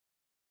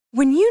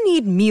When you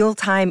need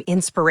mealtime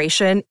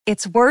inspiration,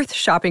 it's worth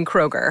shopping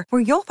Kroger,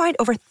 where you'll find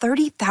over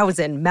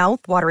 30,000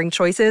 mouth-watering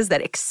choices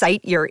that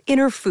excite your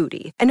inner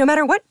foodie. And no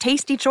matter what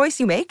tasty choice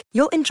you make,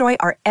 you'll enjoy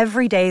our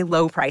everyday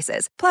low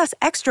prices, plus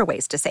extra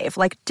ways to save,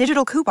 like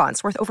digital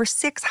coupons worth over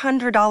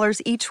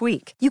 $600 each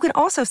week. You can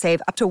also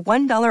save up to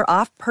 $1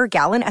 off per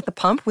gallon at the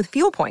pump with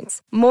fuel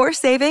points. More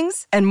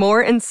savings and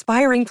more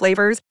inspiring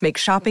flavors make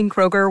shopping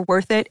Kroger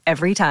worth it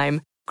every time.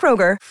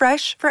 Kroger,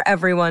 fresh for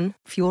everyone.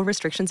 Fuel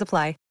restrictions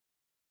apply.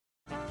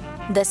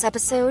 This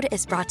episode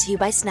is brought to you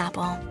by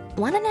Snapple.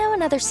 Want to know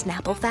another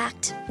Snapple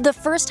fact? The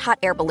first hot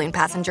air balloon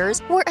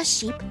passengers were a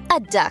sheep, a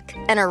duck,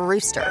 and a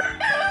rooster.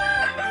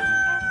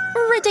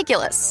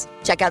 Ridiculous.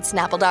 Check out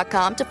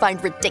Snapple.com to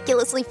find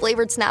ridiculously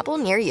flavored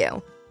Snapple near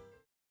you.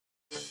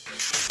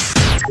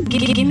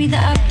 Give me the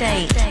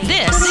update.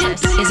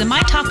 This is a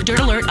My Talk Dirt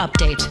Alert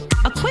update.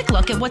 A quick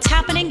look at what's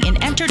happening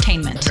in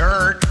entertainment.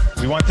 Dirt.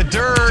 We want the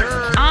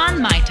dirt. On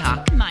My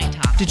Talk.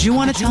 Did you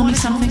want to tell me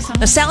something?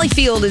 Now, Sally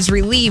Field is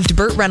relieved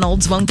Burt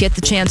Reynolds won't get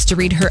the chance to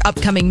read her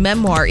upcoming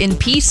memoir in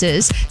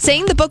pieces,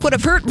 saying the book would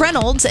have hurt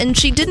Reynolds and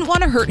she didn't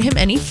want to hurt him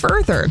any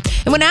further.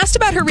 And when asked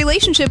about her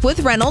relationship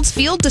with Reynolds,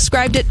 Field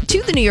described it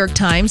to the New York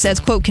Times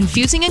as, quote,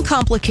 confusing and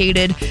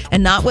complicated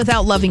and not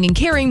without loving and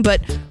caring, but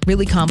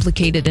really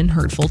complicated and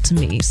hurtful to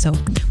me. So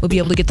we'll be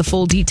able to get the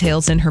full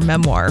details in her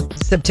memoir.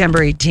 September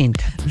 18th.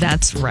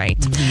 That's right.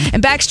 Mm-hmm.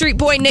 And Backstreet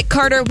Boy Nick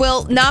Carter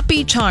will not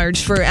be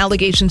charged for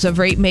allegations of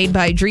rape made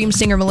by Dream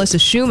singer Melissa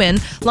Schumann.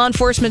 Law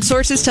enforcement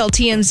sources tell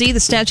TMZ the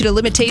statute of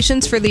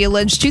limitations for the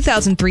alleged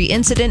 2003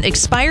 incident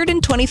expired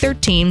in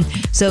 2013,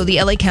 so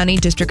the LA County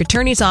District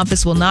Attorney's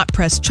Office will not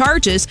press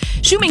charges.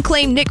 Schumann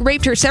claimed Nick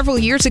raped her several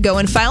years ago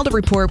and filed a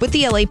report with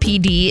the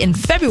LAPD in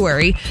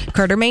February.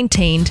 Carter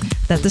maintained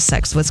that the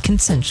sex was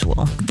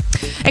consensual.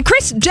 And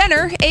Kris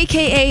Jenner,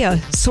 a.k.a. a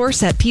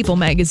source at People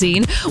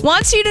magazine,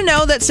 wants you to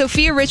know that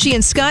Sofia Richie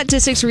and Scott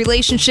Disick's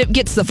relationship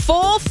gets the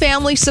full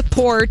family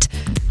support.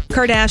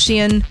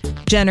 Kardashian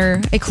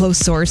Jenner, a close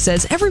source,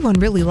 says everyone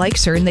really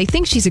likes her and they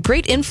think she's a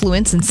great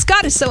influence, and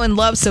Scott is so in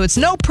love, so it's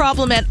no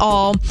problem at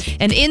all.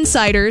 And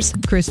insiders,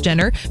 Kris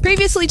Jenner,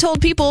 previously told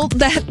People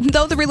that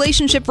though the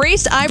relationship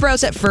raised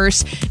eyebrows at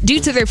first due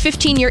to their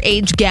 15-year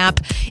age gap,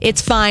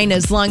 it's fine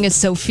as long as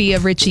Sofia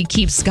Richie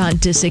keeps Scott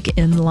Disick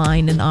in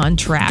line and on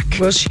track.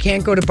 Well, she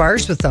can't go to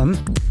bars with them.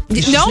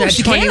 She's No, not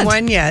she 21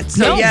 can't. yet.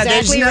 So, No, yeah,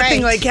 there's exactly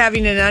nothing right. like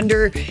having an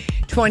under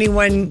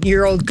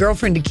 21-year-old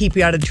girlfriend to keep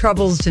you out of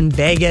troubles in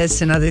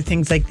Vegas and other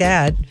things like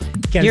that.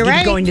 Can't You're keep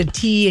right. going to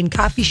tea and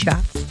coffee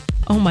shops.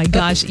 Oh my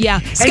gosh, yeah.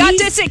 Scott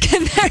Disick.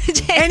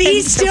 And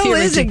he still Sofia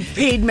is a Richie.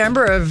 paid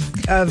member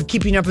of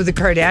Keeping Up with the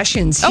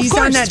Kardashians. Of He's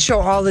course. on that show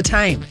all the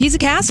time. He's a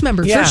cast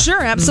member, Yeah. for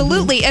sure,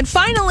 absolutely. Mm-hmm. And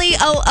finally,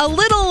 a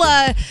little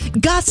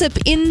gossip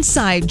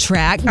inside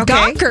track. Okay.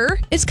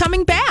 Gawker is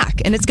coming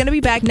back, and it's going to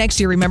be back next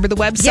year. Remember the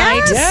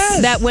website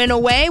Yes. that went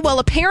away? Well,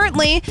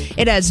 apparently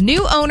it has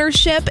new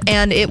ownership,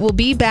 and it will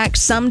be back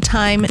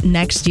sometime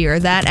next year.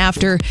 That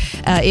after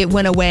it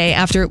went away,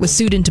 after it was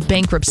sued into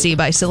bankruptcy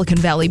by Silicon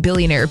Valley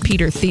billionaire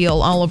Peter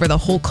Thiel all over the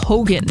Hulk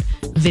Hogan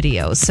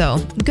video. So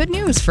good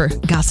news for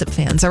gossip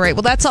fans. All right,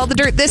 well, that's all the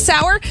dirt this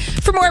hour.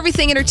 For more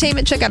everything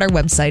entertainment, check out our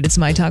website. It's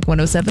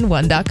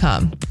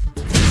mytalk1071.com.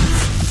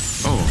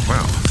 Oh,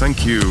 wow.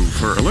 Thank you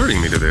for alerting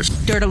me to this.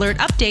 Dirt Alert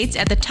updates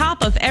at the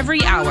top of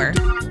every hour.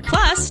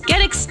 Plus,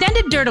 get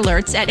extended Dirt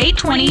Alerts at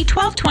 8:20,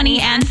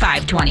 12:20, and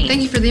 5:20.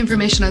 Thank you for the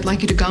information. I'd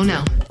like you to go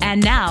now.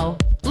 And now,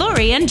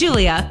 Lori and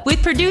Julia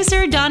with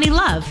producer Donnie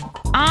Love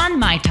on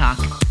My Talk.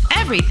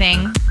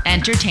 Everything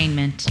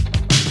entertainment.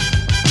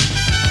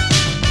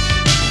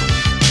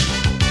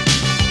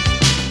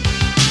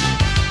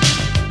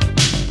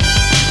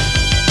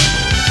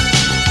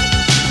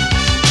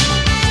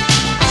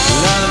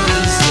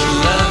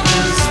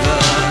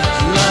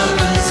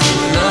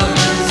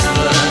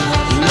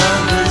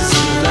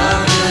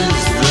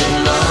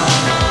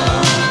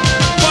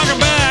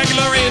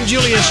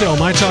 Show,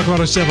 My Talk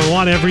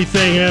 107.1,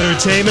 Everything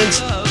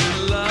Entertainment.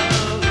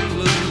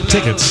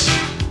 Tickets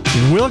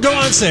will go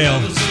on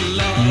sale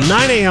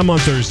 9 a.m. on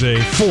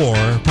Thursday for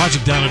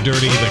Project Down and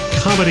Dirty, the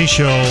comedy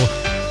show.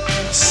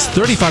 It's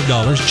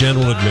 $35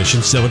 general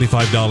admission,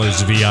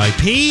 $75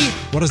 VIP.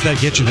 What does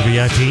that get you to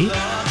VIP?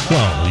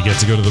 Well, you get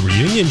to go to the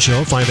reunion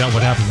show, find out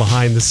what happened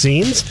behind the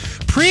scenes.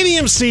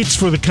 Premium seats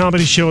for the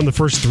comedy show in the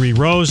first 3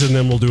 rows, and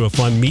then we'll do a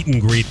fun meet and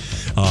greet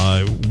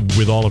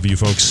with all of you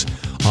folks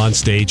on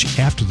stage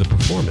after the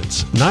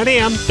performance. 9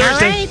 a.m. Thursday.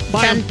 All right.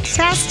 Bye.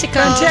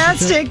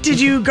 Fantastic. Did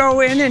you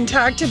go in and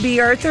talk to B.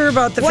 Arthur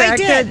about the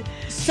fact that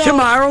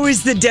tomorrow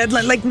is the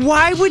deadline? Like,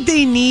 why would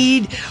they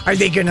need... Are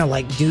they going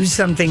to, do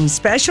something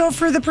special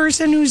for the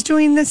person who's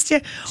doing this?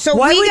 So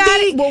why we got...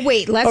 they... Well,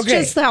 wait. Let's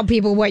just tell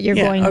people what you're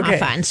going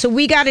off on. So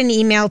we got an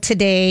email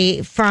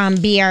today from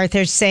B.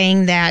 Arthur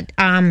saying that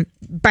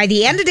by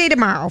the end of the day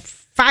tomorrow...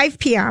 5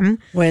 p.m.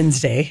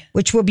 Wednesday.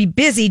 Which will be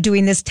busy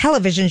doing this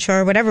television show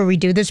or whatever we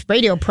do, this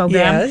radio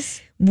program.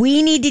 Yes.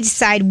 We need to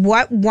decide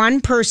what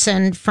one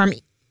person from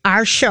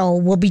our show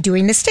will be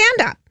doing the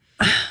stand-up.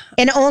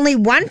 And only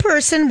one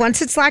person,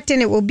 once it's locked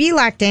in, it will be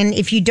locked in.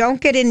 If you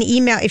don't get an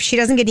email, if she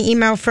doesn't get an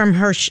email from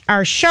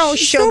our show,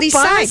 she'll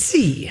decide.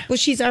 Bossy. Well,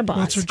 she's our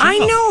boss. I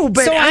know,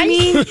 but So I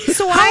mean,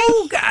 so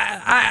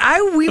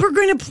we were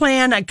going to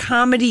plan a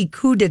comedy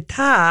coup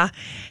d'etat,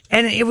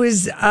 and it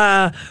was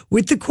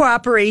with the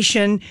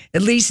cooperation.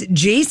 At least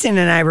Jason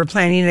and I were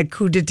planning a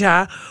coup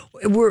d'etat,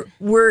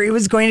 where it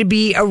was going to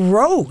be a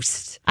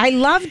roast. I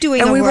love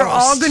doing, and we were roast.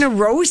 all going to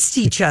roast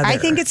each other. I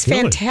think it's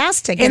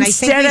fantastic.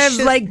 Instead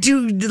and I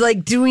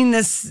of doing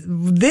this,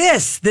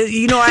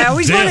 I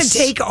always want to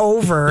take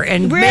over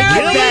and make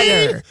it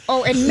better.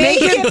 Oh, and make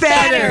it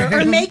better,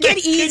 or make it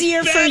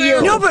easier for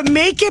you. No, but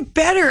make it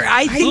better.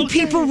 I think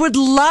people would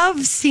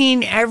love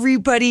seeing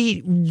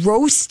everybody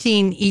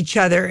roasting each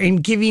other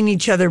and giving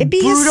each other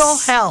brutal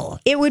hell.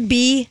 It would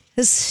be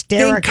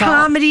hysterical. Think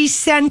Comedy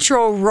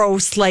Central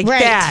roast like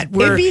that.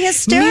 It'd be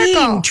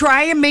hysterical. Mean,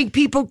 try and make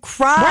people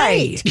cry.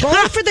 Right. Go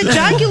for the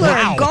jugular.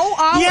 Wow. Go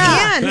all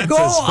in. Go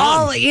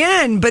all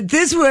in. But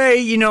this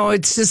way,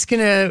 it's just going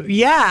to,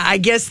 I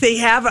guess they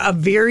have a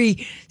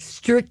very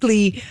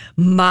strictly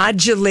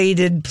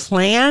modulated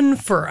plan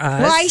for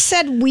us. Well, I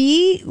said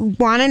we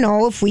want to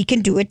know if we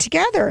can do it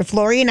together, if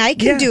Lori and I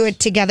can do it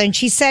together. And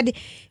she said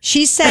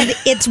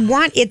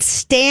it's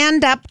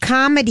stand-up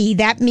comedy.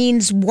 That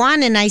means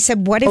one. And I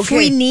said, what if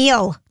we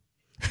kneel?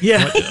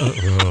 Yeah.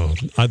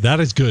 That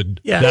is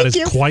good. Yeah. That is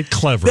quite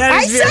clever.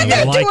 I said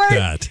that like to her.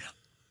 That.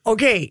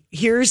 Okay,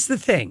 here's the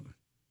thing.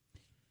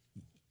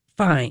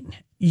 Fine.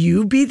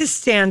 You be the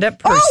stand-up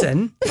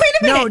person. Oh, wait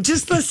a minute. No,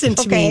 just listen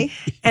to me.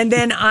 And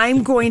then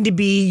I'm going to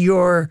be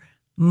your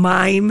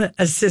mime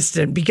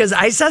assistant because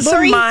I saw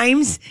some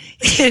mimes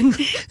in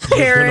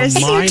Paris.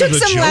 You took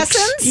some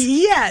lessons?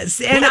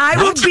 Yes. And I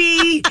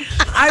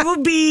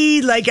will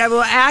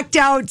will act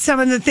out some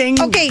of the things.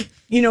 Okay.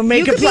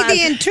 Make you a could be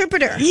the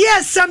interpreter.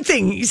 Yes,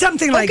 something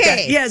like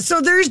that. Yeah,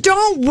 so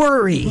don't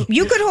worry.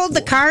 You could hold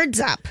the cards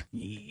up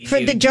for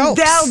the jokes.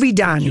 That'll be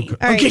Donnie.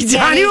 Right, okay,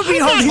 Donnie will be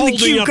holding the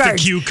cue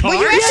cards. Well,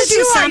 you have to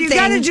do something. You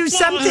got to do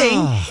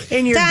something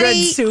in your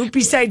good soup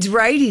besides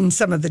writing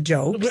some of the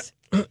jokes.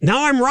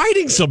 Now I'm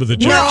writing some of the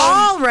jokes. We're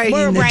all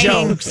writing the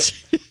jokes.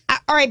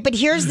 All right, but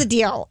here's the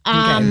deal.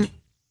 I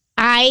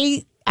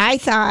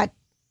thought.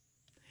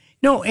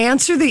 No,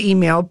 answer the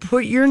email.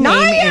 Put your name in.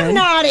 I am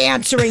not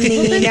answering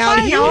the email.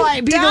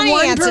 I'd be the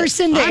one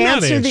person to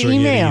answer the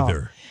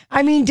email.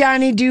 I mean,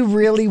 Donnie, do you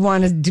really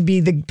want to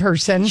be the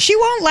person? She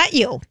won't let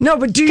you. No,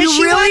 but do you really?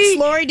 Because she wants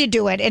Lori to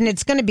do it, and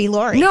it's going to be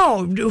Lori.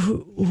 No.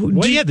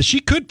 She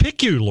could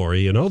pick you,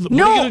 Lori. What are you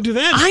going to do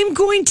then? I'm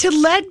going to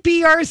let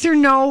B. Arthur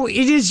know it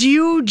is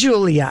you,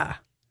 Julia.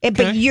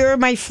 But you're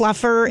my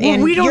fluffer. Well,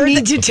 and we don't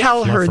need to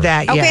tell her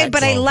that yet. Okay,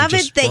 but I love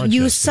it that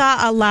you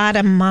saw a lot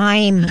of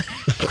mime.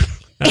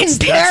 In Paris.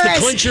 That's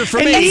the clincher for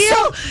me. Really?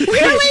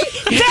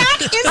 That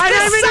is the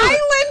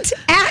silent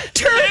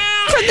actor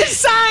from the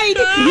side.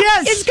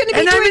 Yes. It's going to be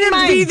and I'm going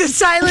to be the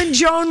silent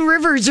Joan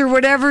Rivers or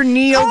whatever.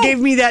 Neil gave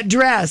me that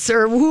dress.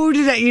 Or who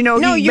did that,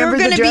 No, you're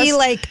going to be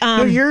like...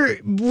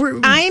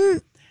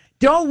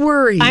 Don't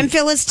worry. I'm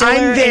Phyllis Diller,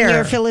 I'm there. and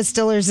you're Phyllis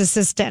Diller's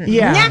assistant.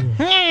 Yeah.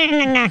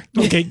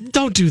 Okay,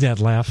 don't do that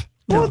laugh.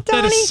 Well,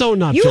 that is so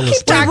not you Phyllis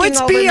keep Diller. talking What's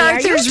over B. me.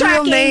 Arthur's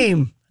real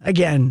name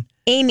again?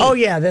 Amy. Oh,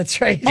 yeah, that's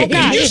right. Oh,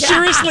 God. Are you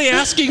seriously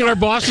asking our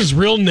boss's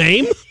real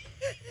name?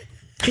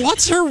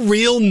 What's her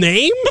real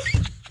name?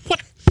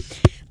 What?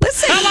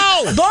 Listen.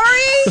 Hello.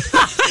 Lori.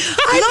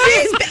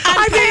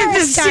 I've been at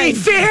the state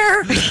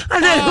fair, and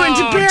then I went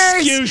to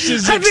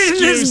Paris. I've been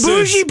in this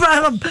bougie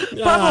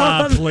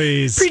bubble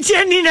please.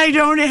 pretending I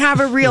don't have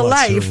a real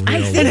life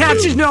and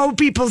have to know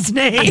people's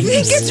names. I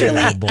think it's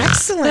really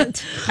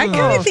excellent. I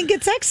kind of think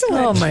it's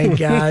excellent. Oh, my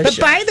gosh. But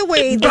by the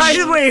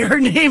way, her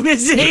name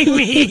is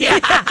Amy.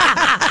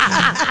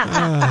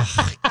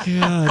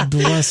 God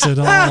bless it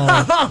all.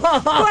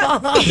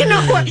 Well, you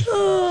know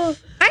what?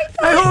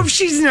 I hope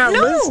she's not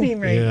listening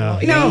right now.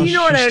 No, you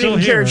know what? I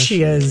don't care if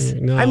she is.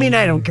 No. I mean,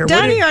 I don't care.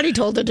 Donnie already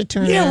told her to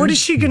turn in. Yeah, what is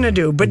she going to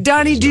do? But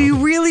Donnie, do you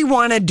really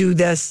want to do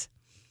this?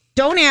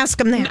 Don't ask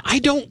him that. I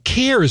don't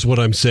care is what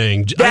I'm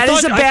saying. That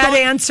is a bad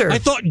answer. I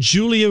thought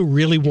Julia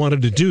really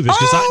wanted to do this.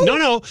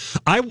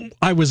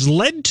 I was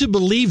led to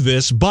believe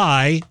this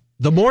by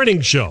the morning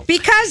show.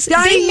 Because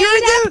Donnie, you're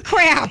the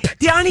crap.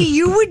 Donnie,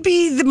 you would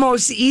be the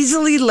most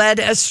easily led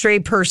astray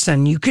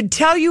person. You could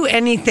tell you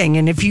anything,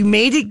 and if you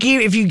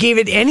gave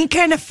it any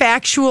kind of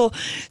factual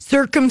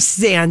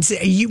circumstance,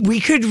 we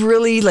could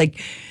really,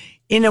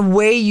 in a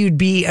way, you'd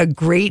be a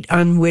great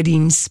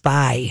unwitting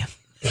spy.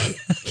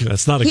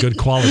 That's not a good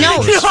quality. No,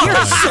 for a you're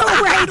spy. so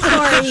right,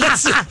 Lori.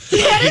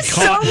 That is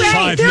so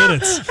right. 5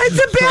 minutes. It's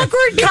a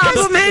backward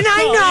compliment.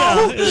 I know.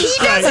 he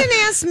doesn't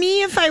ask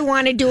me if I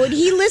want to do it.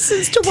 He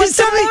listens to what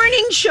the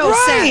morning show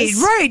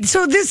says. Right.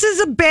 So this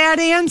is a bad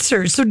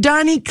answer. So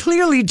Donnie,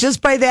 clearly,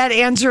 just by that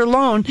answer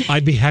alone,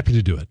 I'd be happy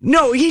to do it.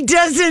 No, he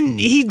doesn't.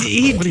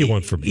 He. What do you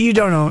want from me? You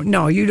don't know.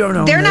 No, you don't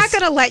know. They're not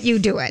going to let you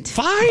do it.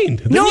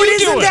 Fine. No,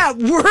 it isn't that.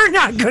 We're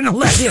not going to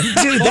let him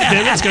do that.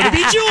 Then it's going to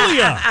be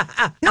Julia.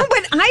 No,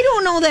 but I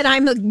don't know that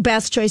I'm the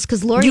best choice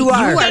because Lori, you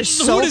are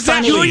so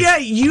funny. Julia,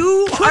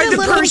 you Put are a the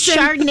little person.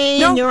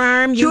 Chardonnay in your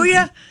arm.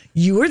 Julia,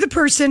 you are the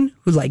person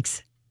who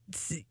likes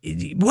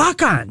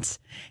walk-ons,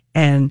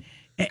 and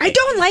I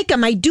don't like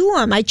them. I do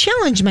them. I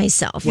challenge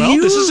myself. Well,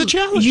 this is a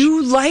challenge.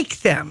 You like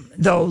them,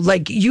 though.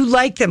 Like, you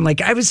like them.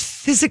 Like, I was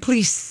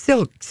physically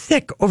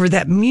sick over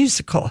that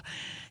musical.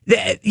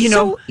 That, you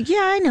know. Yeah,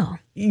 I know.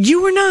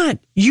 You were not.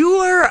 You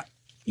are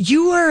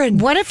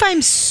what if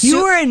I'm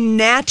you are a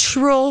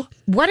natural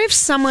what if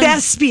someone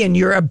thespian.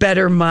 You're a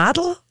better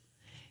model.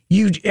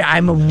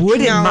 I'm a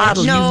wooden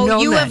model. No,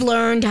 you have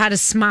learned how to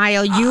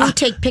smile. You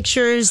take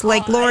pictures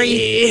like Lori.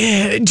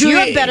 You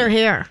have better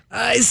hair.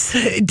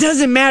 It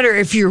doesn't matter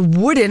if you're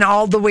wooden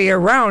all the way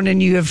around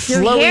and you have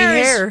flowing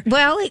hair.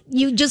 Well,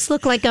 you just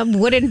look like a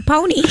wooden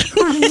pony.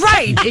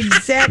 Right,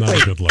 exactly.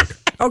 Not a good look.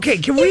 Okay,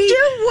 can we?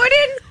 You're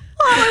wooden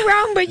all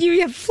around, but you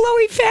have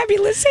flowy,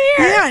 fabulous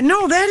hair. Yeah,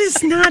 no, that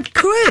is not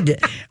good.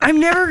 I'm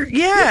never.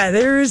 Yeah,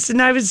 there's,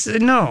 and I was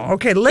no.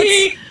 Okay,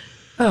 let's.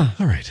 Oh,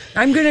 all right.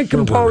 I'm going to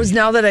compose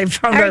now that I've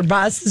found our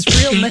boss's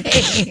real name.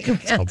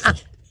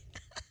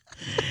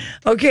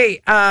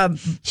 Okay.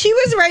 She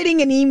was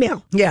writing an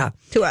email. Yeah.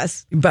 To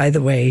us. By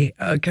the way,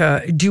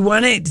 do you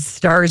want to?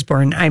 Star is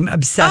Born. I'm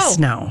obsessed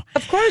now.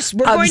 Of course.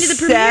 We're going to the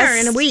premiere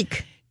in a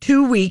week.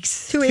 2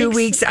 weeks. 2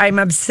 weeks. I'm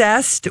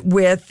obsessed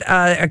with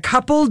a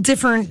couple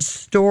different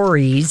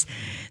stories.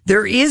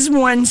 There is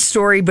one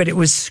story, but it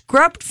was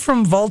scrubbed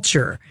from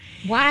Vulture.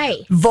 Why?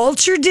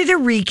 Vulture did a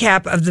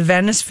recap of the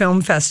Venice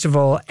Film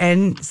Festival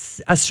and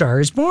A Star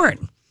is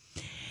Born.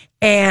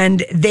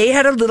 And they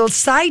had a little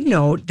side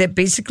note that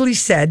basically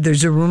said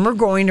there's a rumor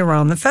going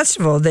around the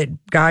festival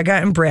that Gaga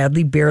and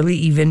Bradley barely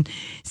even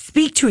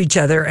speak to each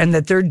other and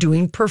that they're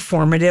doing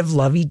performative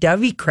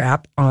lovey-dovey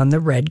crap on the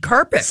red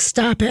carpet.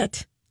 Stop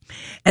it.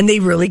 And they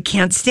really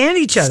can't stand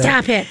each other.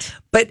 Stop it.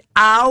 But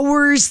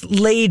hours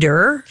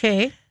later,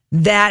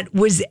 that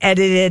was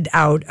edited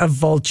out of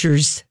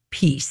Vulture's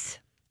piece.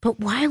 But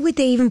why would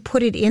they even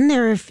put it in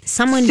there if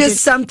someone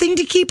just something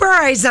to keep our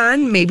eyes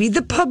on? Maybe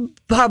the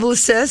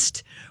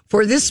publicist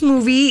for this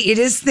movie, it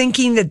is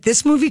thinking that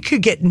this movie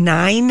could get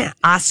 9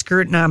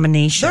 Oscar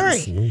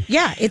nominations. Sorry.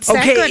 Yeah, it's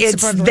that good. Okay,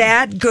 it's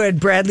that good.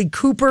 Bradley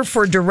Cooper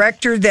for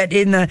director. That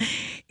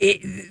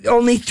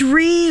only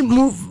 3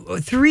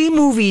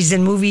 movies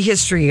in movie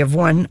history have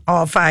won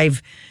all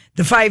 5.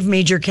 The 5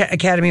 major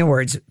Academy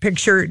Awards: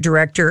 picture,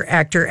 director,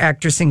 actor,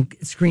 actress, and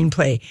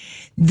screenplay.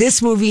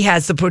 This movie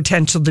has the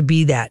potential to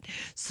be that.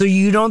 So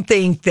you don't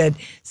think that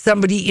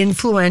somebody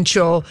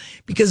influential,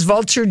 because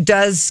Vulture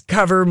does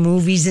cover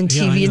movies and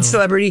TV and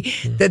celebrity,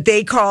 that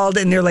they called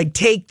and they're like,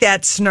 take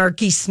that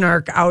snarky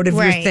snark out of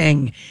your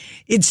thing.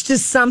 It's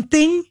just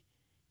something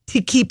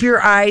to keep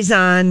your eyes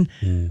on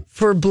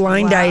for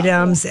blind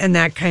items and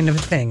that kind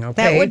of thing.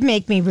 Okay, that would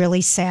make me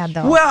really sad,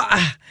 though. Well,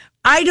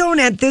 I don't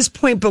at this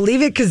point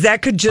believe it, because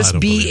that could just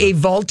be a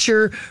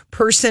Vulture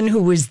person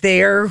who was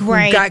there who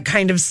got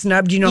kind of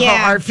snubbed. You know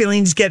how our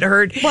feelings get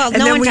hurt, well,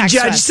 and then we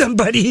judge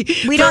somebody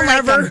we don't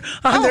forever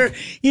like on their.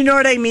 You know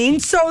what I mean?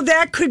 So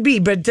that could be,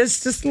 but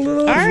just a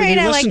little. All right, when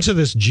you listen to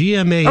this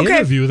GMA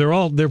interview,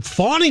 they're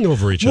fawning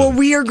over each other. Well,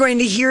 we are going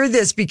to hear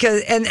this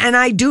because, and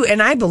I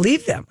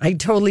believe them. I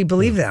totally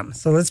believe them.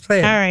 So let's play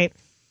it. All right.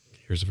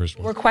 Here's the first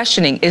one. We're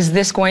questioning, is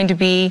this going to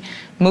be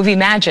movie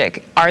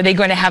magic? Are they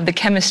going to have the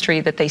chemistry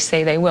that they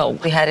say they will?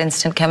 We had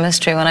instant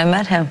chemistry when I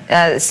met him.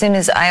 As soon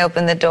as I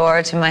opened the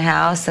door to my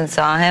house and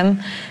saw him,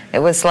 it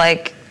was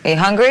like, are you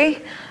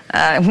hungry?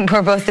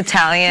 We're both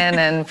Italian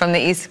and from the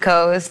East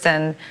Coast,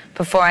 and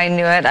before I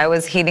knew it, I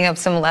was heating up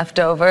some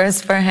leftovers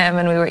for him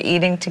and we were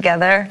eating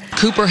together.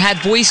 Cooper had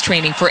voice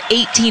training for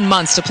 18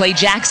 months to play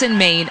Jackson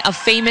Maine, a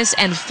famous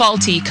and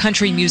faulty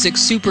country music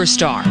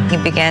superstar. He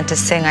began to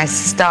sing. I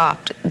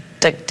stopped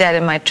dead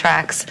in my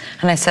tracks,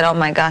 and I said, oh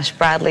my gosh,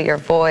 Bradley, your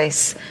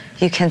voice,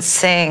 you can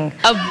sing.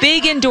 A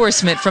big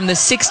endorsement from the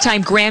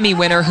 6-time Grammy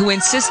winner who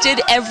insisted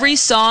every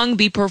song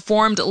be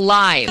performed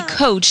live,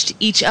 coached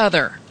each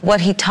other. What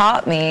he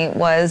taught me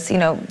was,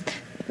 know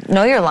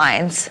your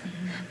lines,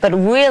 but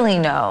really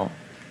know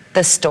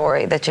the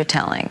story that you're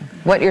telling,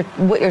 what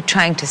you're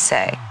trying to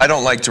say. I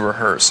don't like to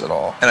rehearse at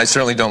all, and I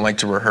certainly don't like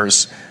to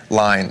rehearse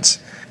lines.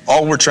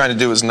 All we're trying to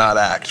do is not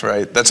act,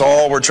 right? That's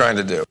all we're trying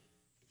to do.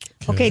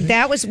 Okay,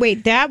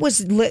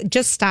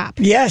 just stop.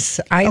 Yes,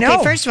 I know.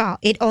 Okay, first of all,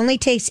 it only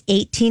takes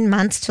 18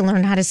 months to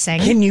learn how to sing.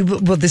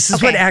 Well, this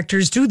is what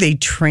actors do. They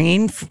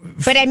train.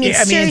 But I mean,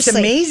 seriously, it's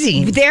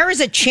amazing. There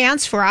is a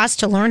chance for us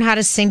to learn how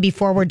to sing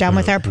before we're done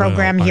with our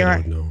program here.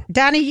 I don't know.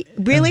 Donnie,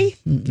 really?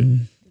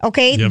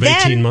 Okay, You have then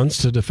 18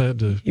 months to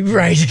defend.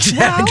 Right,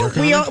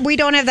 exactly. well, we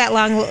don't have that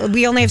long.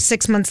 We only have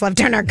 6 months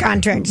left on our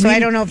contract, so I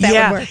don't know if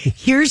that would work.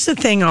 Here's the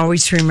thing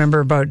always to remember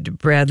about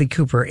Bradley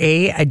Cooper.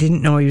 I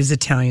didn't know he was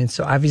Italian,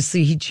 so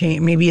obviously he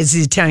changed. Maybe he's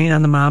Italian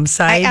on the mom's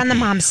side. On the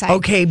mom's side.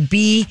 Okay,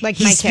 B, like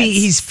my kids.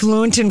 He's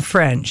fluent in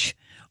French.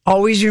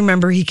 Always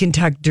remember he can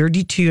talk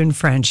dirty to you in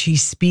French. He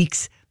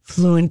speaks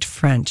fluent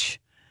French.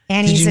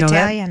 And he's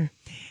Italian.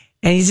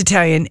 And he's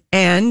Italian.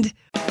 And...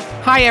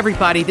 Hi,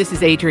 everybody. This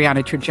is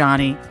Adriana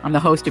Trajani. I'm the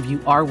host of You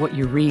Are What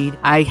You Read.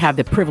 I have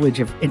the privilege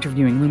of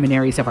interviewing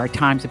luminaries of our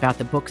times about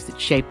the books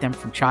that shaped them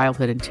from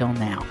childhood until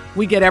now.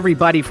 We get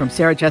everybody from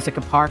Sarah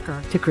Jessica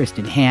Parker to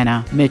Kristen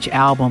Hanna, Mitch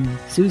Albom,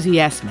 Susie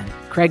Essman,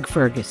 Craig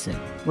Ferguson,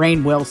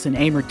 Rainn Wilson,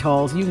 Amor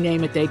Tolls, you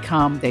name it, they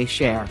come, they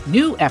share.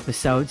 New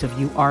episodes of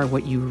You Are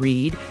What You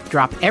Read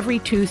drop every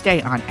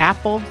Tuesday on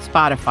Apple,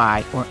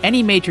 Spotify, or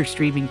any major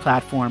streaming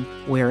platform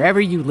wherever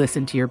you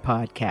listen to your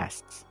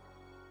podcasts.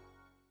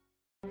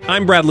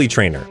 I'm Bradley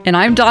Trainer. And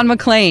I'm Don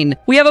McClain.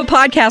 We have a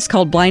podcast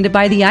called Blinded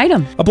by the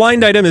Item. A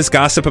blind item is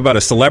gossip about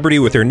a celebrity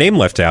with their name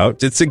left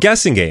out. It's a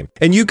guessing game,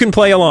 and you can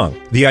play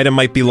along. The item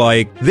might be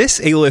like,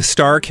 this A-list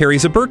star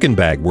carries a Birkin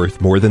bag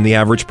worth more than the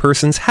average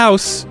person's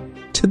house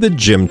to the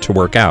gym to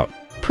work out.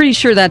 Pretty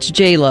sure that's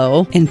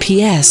J-Lo. And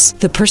P.S.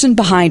 the person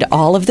behind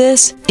all of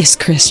this is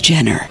Kris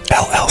Jenner,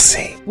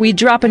 LLC. We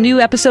drop a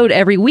new episode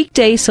every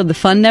weekday so the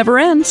fun never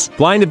ends.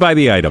 Blinded by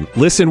the Item.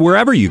 Listen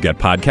wherever you get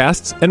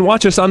podcasts and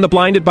watch us on the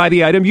Blinded by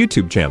the Item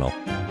YouTube channel.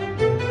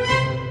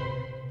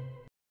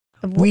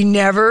 We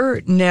never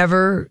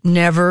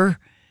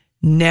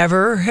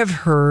have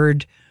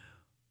heard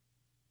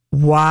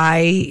why,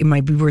 it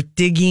might be worth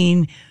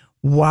digging,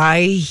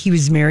 why he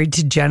was married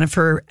to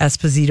Jennifer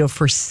Esposito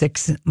for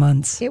 6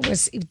 months.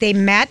 They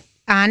met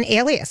on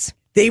Alias.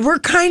 They were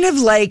kind of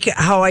like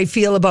how I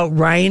feel about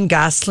Ryan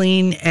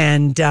Gosling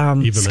and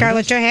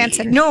Scarlett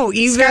Johansson. No,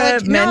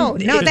 No,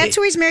 that's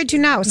who he's married to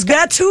now.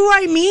 That's who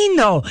I mean,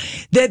 though.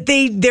 That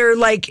they're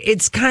like,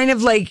 it's kind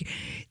of like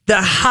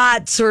the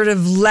hot sort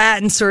of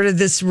Latin, sort of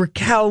this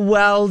Raquel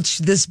Welch,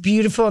 this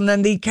beautiful, and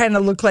then they kind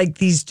of look like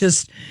these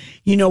just,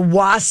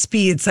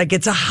 waspy. It's like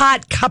it's a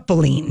hot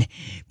coupling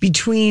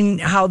between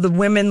how the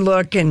women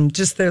look and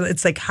just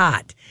it's like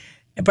hot.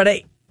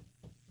 But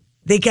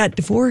they got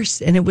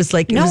divorced, and it was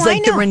like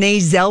the Renee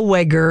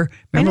Zellweger.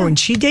 Remember when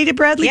she dated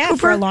Bradley Cooper? Yeah,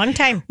 for a long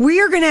time.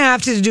 We are going to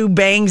have to do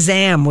Bang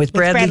Zam with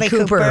Bradley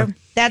Cooper.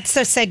 That's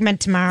a segment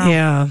tomorrow.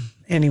 Yeah.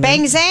 Anyway.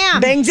 Bang Zam.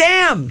 Bang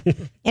Zam.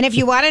 And if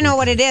you want to know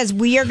what it is,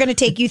 we are going to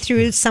take you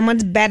through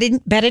someone's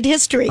bedded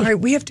history. All right,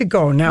 we have to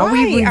go now. Why?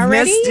 We've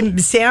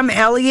missed Sam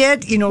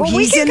Elliott. He's in the movie.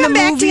 We can come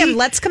back to him.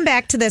 Let's come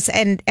back to this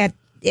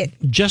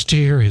just to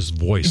hear his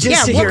voice.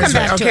 We'll come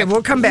back to it.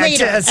 We'll come back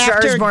later, to A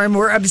Star Is Born.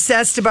 We're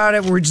obsessed about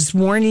it. We're just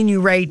warning you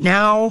right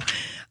now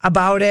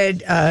about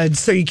it,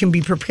 so you can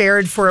be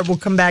prepared for it. We'll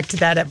come back to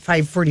that at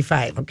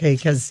 5:45. Okay,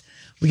 because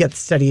we got the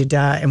study of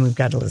Da and we've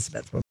got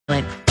Elizabeth.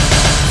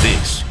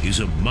 This is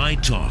a My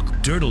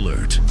Talk Dirt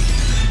Alert.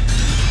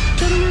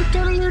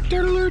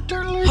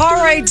 All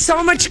right,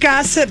 so much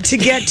gossip to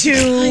get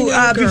to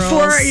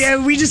before.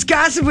 Yeah, we just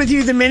gossip with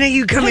you the minute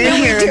you come in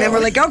here, and then we're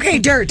like, okay,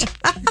 dirt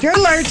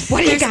alert.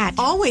 What do you got?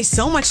 Always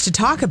so much to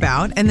talk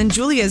about, and then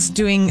Julia's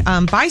doing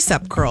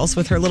bicep curls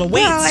with her little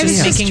weights, Well,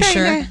 just making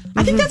sure.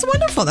 I think Mhm. that's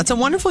wonderful. That's a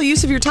wonderful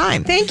use of your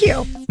time. Thank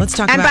you. Let's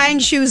talk I'm about. buying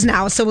shoes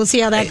now, so we'll see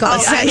how that goes. Oh,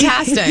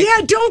 fantastic.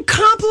 Yeah, don't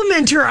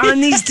compliment her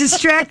on these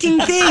distracting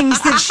things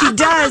that she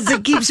does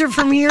that keeps her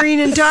from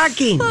hearing and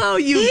talking. Oh,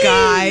 you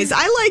guys.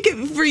 I like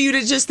it for you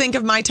to just think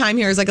of my time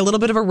here as like a little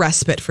bit of a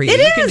respite for you. It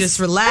You is. can just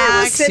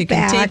relax. Sit You can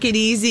back. take it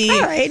easy.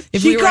 All right.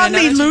 If She we were called in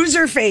me another-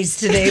 loser face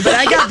today, but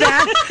I got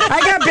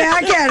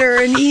back at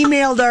her and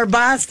emailed our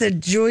boss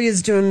that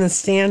Julia's doing the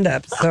stand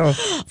up for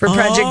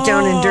Project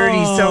Down and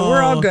Dirty. So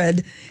we're all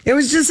good. It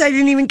was just I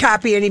didn't even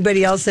copy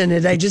anybody else in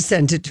it. I just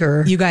sent it to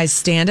her. You guys,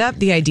 stand up.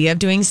 The idea of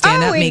doing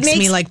stand up makes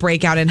me like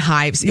break out in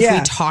hives. If we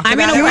talk I'm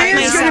about gonna it, wet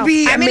myself. gonna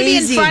be I'm going to be in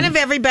amazing. front of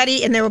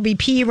everybody, and there will be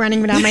pee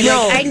running down my neck.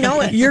 I know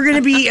it. You're going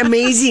to be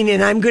amazing,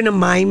 and I'm going to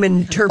mime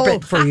and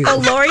interpret for you.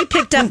 Oh, Lori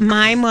picked up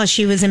mime while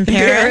she was in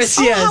Paris.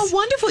 Oh, how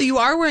wonderful. You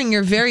are wearing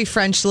your very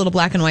French little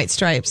black and white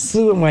stripes.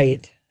 Blue and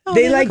white. Oh,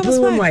 they like look almost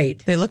blue and white.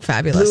 white. They look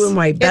fabulous. Blue and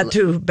white.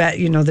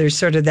 There's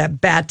sort of that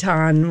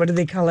baton. What do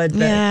they call it?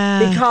 Yeah.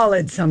 They call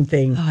it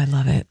something. Oh, I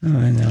love it. Oh,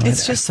 I know.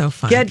 It's just so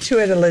fun. Get to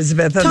it,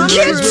 Elizabeth. Tom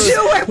Otherwise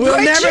Cruise.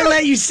 We'll never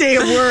let you say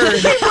a word.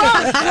 We'll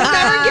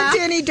never get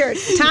to any dirt.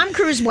 Tom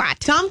Cruise what?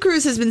 Tom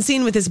Cruise has been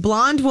seen with this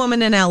blonde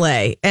woman in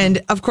L.A.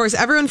 And, of course,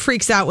 everyone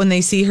freaks out when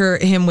they see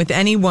him with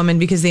any woman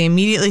because they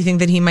immediately think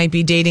that he might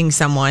be dating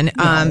someone.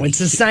 No,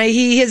 it's a sign.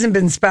 He hasn't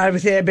been spotted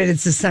with it, but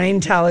it's a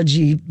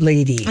Scientology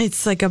lady.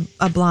 It's like a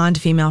blonde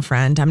female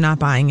friend. I'm not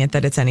buying it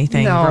that it's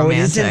anything romantic.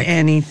 It isn't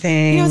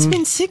anything. It's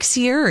been 6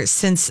 years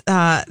since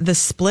the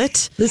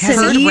split Listen,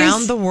 heard he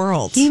around is- the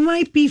world. He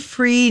might be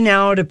free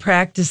now to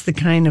practice the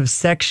kind of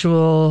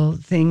sexual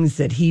things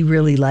that he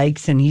really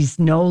likes, and he's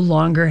no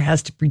longer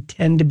has to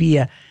pretend to be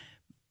a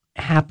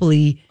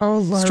happily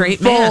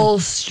straight man. full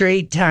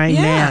straight time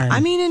man. I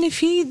mean, and if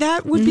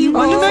that would be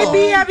wonderful. He might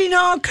be having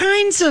all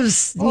kinds of,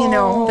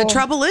 The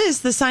trouble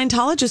is, the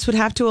Scientologists would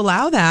have to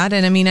allow that,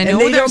 and I mean, I know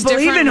they there's don't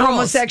believe different in rules.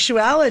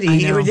 homosexuality.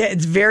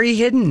 It's very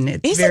hidden.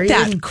 Isn't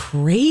that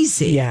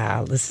crazy?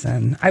 Yeah,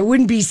 listen, I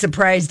wouldn't be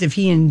surprised if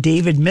he and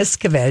David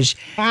Miscavige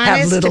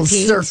have little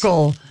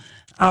circle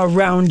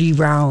roundy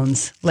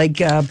rounds, like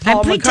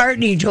Paul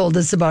McCartney told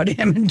us about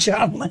him and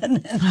John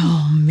Lennon.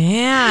 Oh,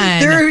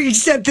 man.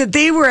 Except that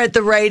they were at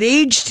the right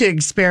age to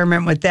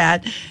experiment with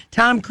that.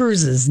 Tom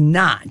Cruise is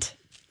not.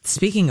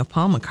 Speaking of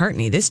Paul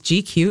McCartney, this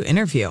GQ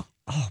interview.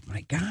 Oh,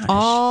 my gosh.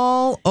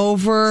 All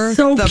over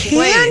so the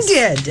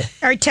candid.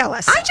 place. All right, tell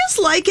us. I just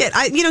like it.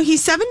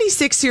 He's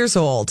 76 years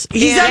old.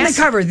 He's on the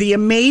cover, The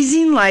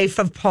Amazing Life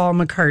of Paul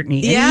McCartney.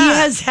 And he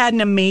has had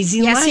an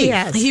amazing life. He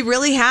has. He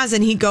really has.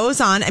 And he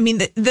goes on. I mean,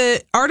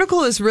 the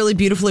article is really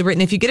beautifully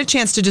written. If you get a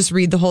chance to just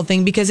read the whole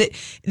thing, because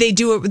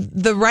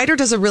the writer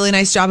does a really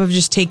nice job of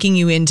just taking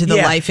you into the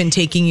life and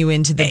taking you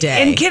into the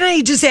day. And can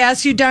I just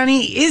ask you,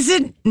 Donnie, is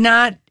it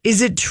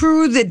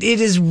true that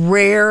it is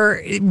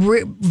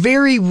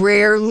very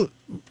rare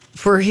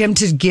for him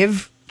to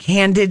give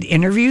candid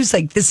interviews?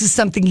 Like, this is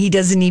something he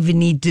doesn't even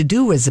need to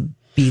do as a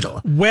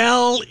Beatle.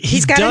 Well,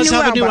 he does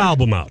have a new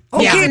album out.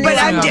 Okay, but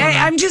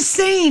I'm just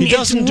saying,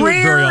 it's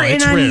rare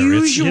and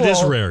unusual. It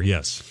is rare,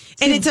 yes.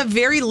 And it's a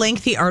very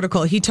lengthy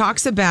article. He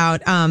talks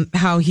about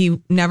how he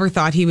never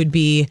thought he would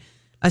be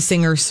a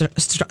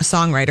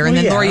singer-songwriter. And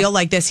then Lori, you'll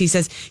like this. He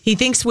says he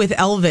thinks with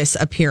Elvis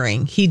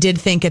appearing, he did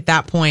think at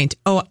that point,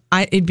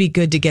 it'd be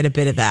good to get a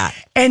bit of that.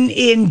 And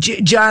in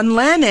John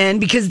Lennon,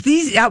 because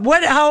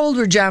how old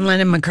were John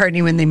Lennon and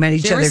McCartney when they met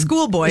each other? They were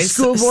schoolboys.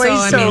 So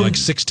like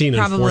 16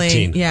 and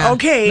 14. Yeah.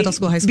 Okay. Middle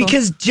school, high school.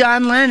 Because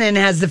John Lennon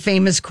has the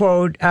famous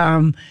quote,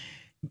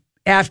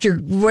 after,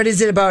 what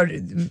is it about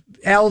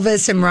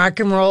Elvis and rock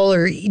and roll?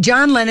 Or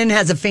John Lennon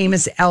has a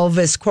famous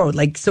Elvis quote.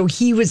 Like, so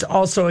he was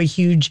also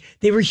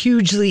they were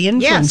hugely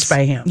influenced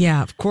by him.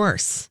 Yeah, of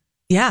course.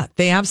 Yeah,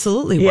 they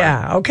absolutely were.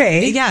 Yeah,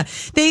 okay. Yeah.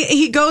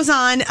 He goes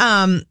on,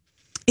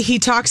 he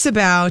talks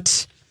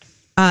about,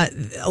 a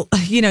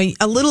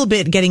little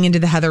bit getting into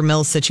the Heather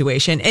Mills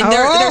situation. And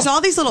there's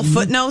all these little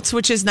footnotes,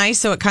 which is nice.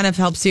 So it kind of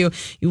helps you.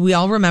 We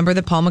all remember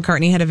that Paul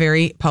McCartney had a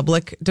very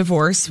public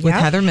divorce with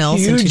Heather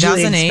Mills in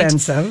 2008.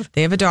 Expensive.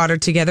 They have a daughter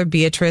together,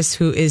 Beatrice,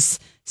 who is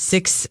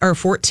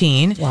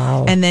 14.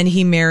 Wow. And then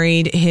he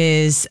married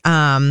his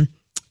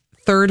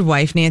third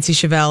wife, Nancy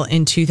Chevelle,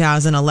 in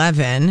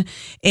 2011,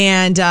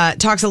 and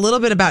talks a little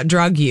bit about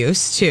drug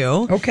use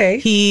too. Okay.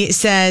 He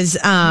says,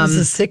 it was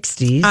the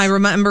 60s. I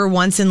remember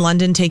once in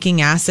London taking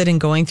acid and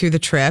going through the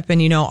trip,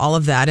 and all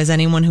of that, as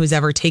anyone who's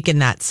ever taken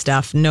that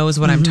stuff knows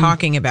what I'm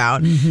talking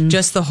about. Mm-hmm.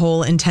 Just the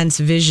whole intense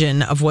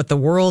vision of what the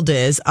world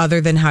is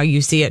other than how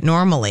you see it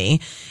normally.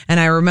 And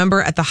I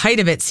remember at the height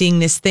of it, seeing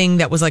this thing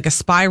that was like a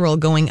spiral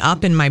going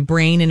up in my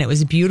brain, and it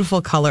was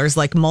beautiful colors,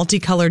 like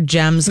multicolored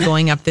gems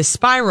going up this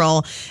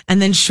spiral.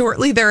 And then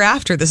shortly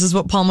thereafter, this is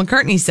what Paul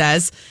McCartney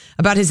says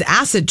about his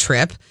acid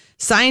trip.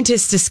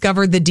 Scientists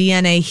discovered the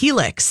DNA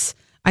helix.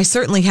 I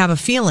certainly have a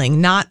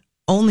feeling, not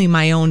only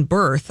my own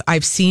birth,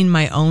 I've seen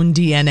my own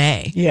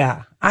DNA.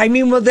 Yeah. I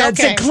mean, well,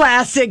 that's a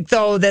classic,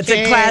 though. That's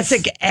a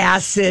classic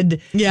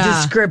acid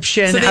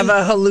description of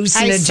a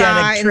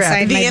hallucinogenic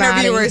trip. The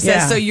interviewer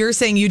says, so you're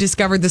saying you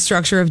discovered the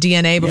structure of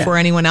DNA before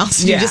anyone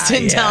else? You just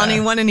didn't tell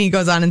anyone? And he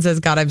goes on and says,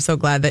 God, I'm so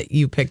glad that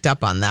you picked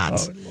up on that.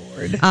 Oh,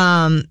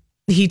 Lord.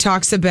 He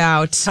talks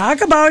about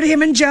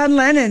him and John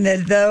Lennon,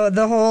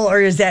 the whole,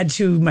 or is that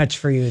too much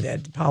for you?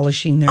 That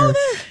polishing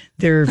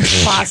their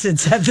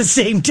faucets at the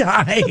same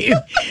time.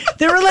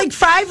 There were like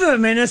 5 of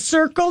them in a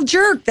circle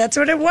jerk. That's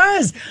what it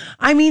was.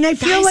 I mean, I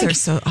feel like they're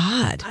so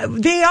odd.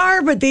 They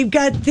are, but they've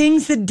got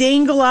things that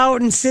dangle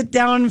out and sit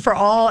down for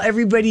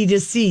everybody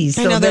to see.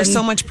 So I know there's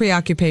so much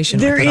preoccupation.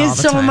 There with it is all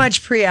the so time.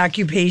 much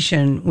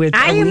preoccupation with.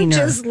 I am Alina.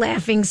 just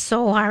laughing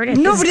so hard at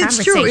this but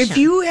it's true. If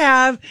you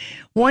have.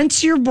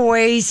 Once your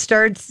boy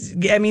starts,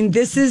 I mean,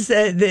 this is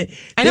I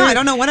know. I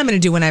don't know what I'm going to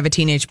do when I have a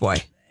teenage boy.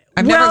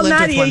 I've never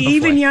lived with one before.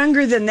 Even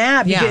younger than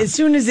that. Because as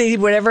soon as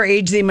whatever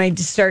age they might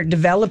start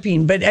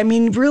developing. But I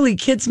mean, really,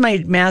 kids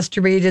might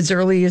masturbate as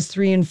early as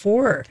 3 and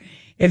 4.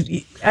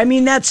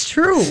 That's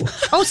true.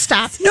 Oh,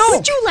 stop. No.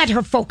 Would you let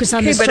her focus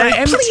on this but story? I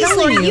am Please,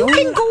 telling Lori, you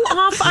can go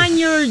off on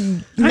your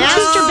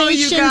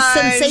masturbation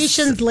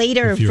sensations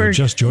later. If you're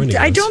just joining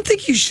us. I don't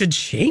think you should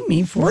shame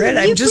me for it.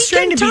 I'm just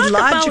trying to be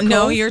logical.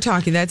 No, you're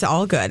talking. That's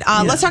all good.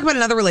 Let's talk about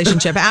another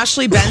relationship.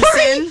 Ashley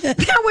Benson.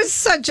 That was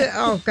such a,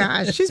 oh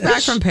gosh. She's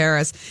back from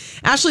Paris.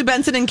 Ashley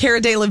Benson and Cara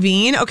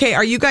Delevingne. Okay,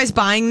 are you guys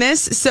buying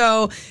this?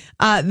 So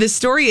the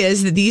story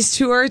is that these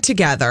two are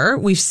together.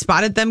 We've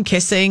spotted them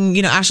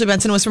kissing. Ashley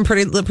Benson was from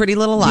Pretty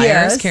Little Liars.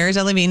 Yes. Cara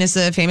Delevingne is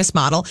a famous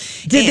model.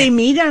 Did they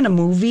meet on a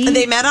movie?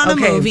 They met on a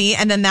movie,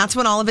 and then that's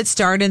when all of it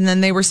started, and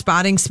then they were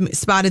spotted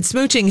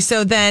smooching.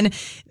 So then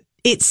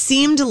it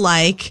seemed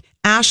like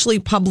Ashley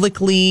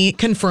publicly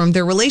confirmed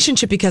their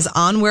relationship because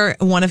on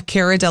one of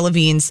Cara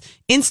Delevingne's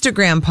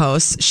Instagram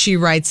posts, she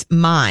writes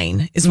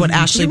mine is what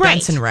Ashley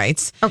Benson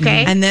writes.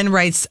 Okay. And then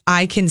writes,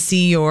 I can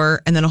see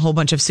your, and then a whole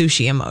bunch of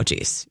sushi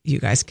emojis. You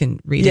guys can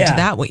read into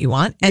that what you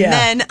want. And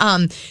then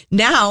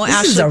now this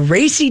Ashley is a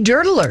racy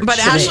dirt alert. But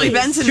today. Ashley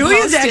Benson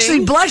Julia's posting,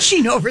 actually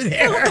blushing over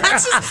there.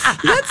 that's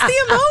the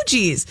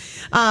emojis.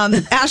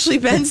 Ashley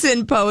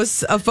Benson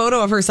posts a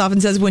photo of herself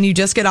and says, when you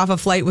just get off a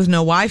flight with no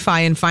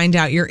Wi-Fi and find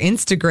out your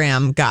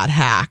Instagram got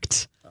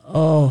hacked.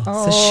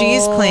 So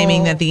she's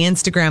claiming that the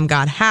Instagram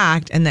got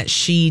hacked and that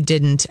she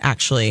didn't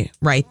actually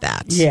write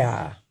that.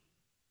 Yeah.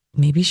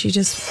 Maybe she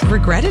just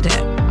regretted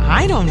it.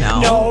 I don't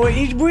know. No,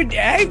 it would.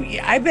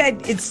 I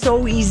bet it's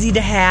so easy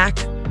to hack.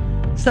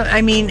 So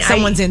I mean,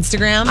 someone's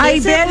Instagram. I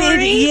bet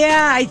it.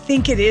 Yeah, I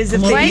think it is.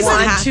 If they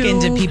want hack to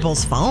into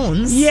people's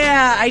phones.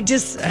 Yeah, I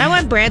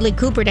want Bradley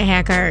Cooper to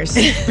hack ours.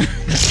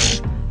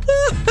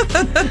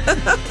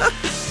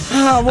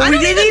 We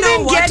didn't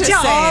even get to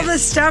all the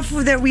stuff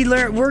that we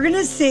learned. We're going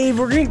to save.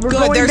 We're going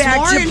back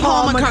more to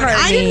Paul McCartney.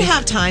 I didn't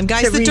have time,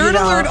 guys. The Dirt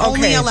Alert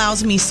only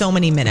allows me so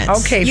many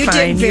minutes. Okay, you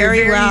fine. Did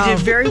very well. You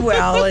did very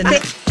well. And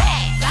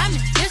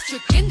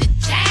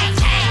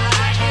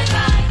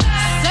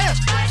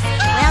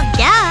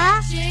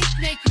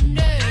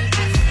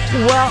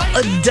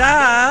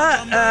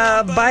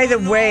by the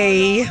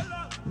way,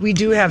 we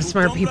do have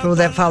smart people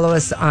that follow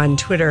us on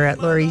Twitter at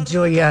Lori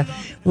Julia.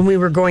 When we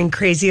were going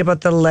crazy about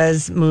the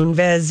Les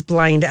Moonves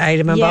blind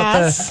item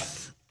about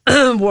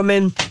the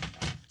woman,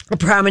 a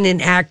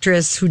prominent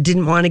actress who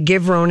didn't want to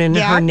give Ronan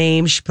her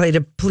name. She played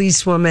a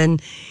policewoman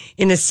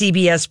in a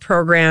CBS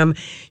program.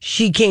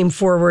 She came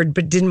forward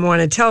but didn't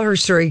want to tell her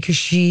story because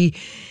she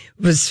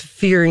was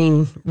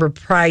fearing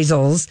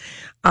reprisals.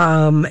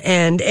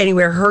 And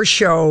anyway, her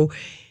show,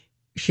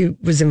 she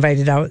was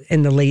invited out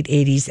in the late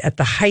 80s at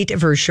the height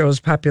of her show's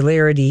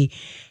popularity.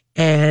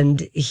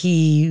 And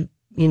he,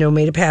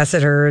 made a pass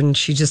at her and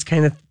she just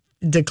kind of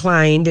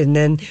declined. And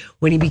then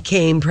when he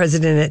became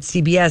president at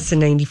CBS in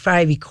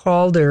 95, he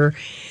called her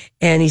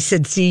and he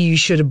said, see, you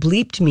should have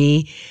bleeped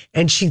me.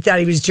 And she thought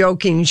he was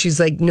joking. She's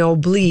like, no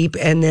bleep.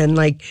 And then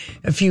like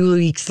a few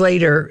weeks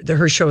later,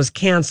 her show was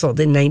canceled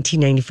in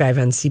 1995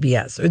 on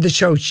CBS, or the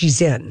show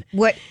she's in.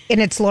 What?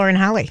 And it's Lauren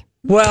Holly.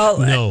 Well,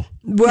 no.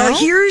 Well,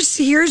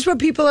 here's what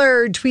people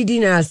are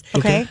tweeting us.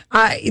 Okay.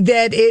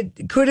 That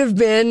it could have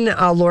been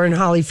Lauren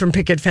Holly from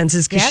Picket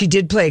Fences because she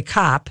did play a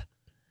cop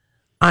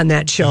on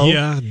that show.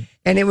 Yeah.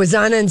 And it was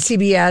on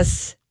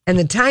CBS, and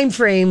the time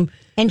frame.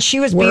 And she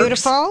was works.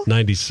 Beautiful.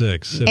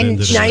 96.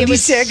 And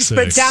 96,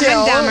 but Dumb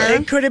still, and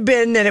Dumber. it could have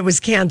been that it was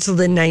canceled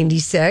in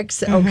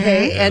 96.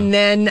 Okay. Yeah. And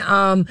then,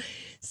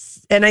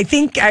 and I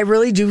think I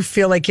really do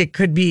feel like it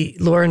could be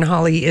Lauren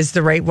Holly is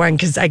the right one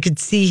because I could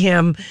see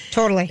him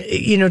totally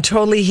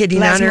hitting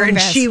Les on her. And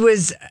Moonves. she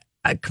was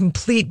a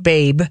complete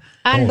babe.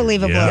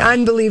 Unbelievable.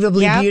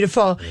 Unbelievably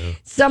beautiful. Yeah.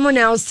 Someone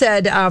else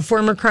said,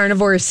 former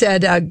carnivore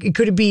said, it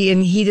could be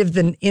in the heat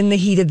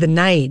of the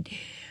night.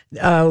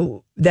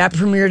 That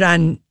premiered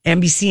on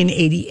NBC in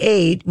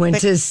 88, went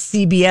to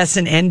CBS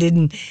and ended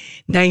in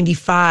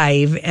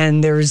 95.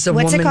 And there's a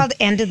woman. What's it called?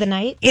 End of the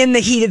Night? In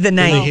the Heat of the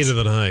Night. In the Heat of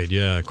the Night,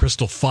 yeah.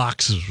 Crystal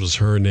Fox was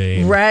her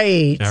name.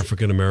 Right.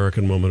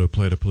 African-American woman who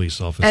played a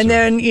police officer. And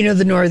then,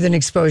 the Northern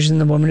Explosion,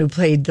 the woman who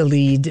played the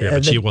lead. Yeah,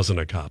 but she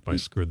wasn't a cop. I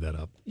screwed that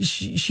up.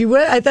 She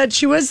was. I thought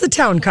she was the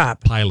town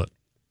cop. Pilot.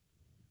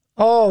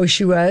 Oh,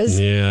 she was?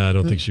 Yeah, I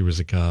don't think she was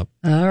a cop.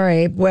 All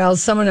right. Well,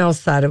 someone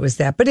else thought it was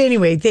that. But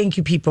anyway, thank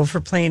you, people, for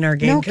playing our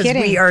game. Because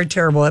we are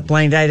terrible at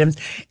blind items.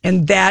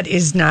 And that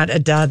is not a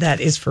duh. That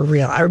is for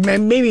real.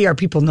 Maybe our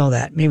people know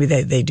that. Maybe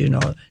they do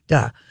know.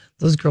 Duh.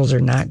 Those girls are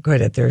not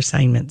good at their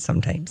assignments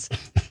sometimes.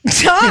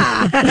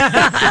 Duh! That's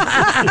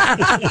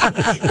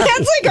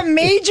like a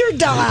major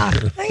duh.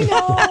 I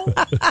know.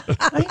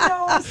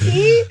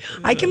 See?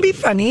 I can be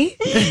funny.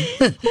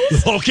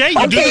 Okay,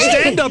 you do the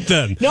stand-up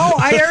then. No,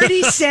 I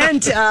already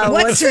sent,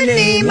 what's her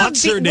name?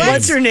 What's her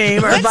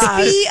name? Our boss.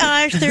 What's B.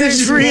 Arthur's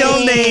His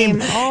real name.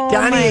 Oh,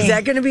 Donnie, is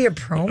that going to be a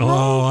promo?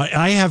 Oh,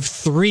 I have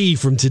 3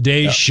 from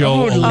today's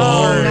show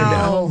alone.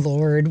 Oh,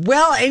 Lord.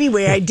 Well,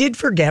 anyway, I did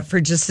forget for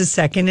just a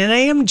second, and I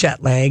am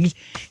jet-lagged.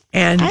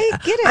 And I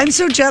get it. I'm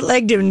so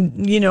jet-lagged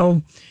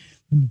and,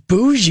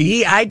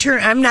 bougie.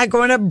 I'm not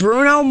going to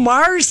Bruno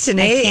Mars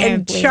tonight,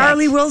 and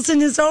Charlie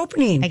Wilson is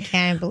opening. I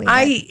can't believe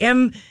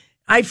it.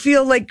 I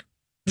feel like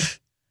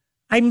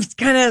I'm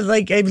kind of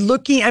like I'm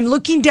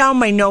looking down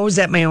my nose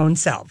at my own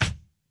self.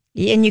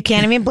 And you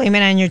can't even blame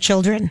it on your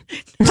children.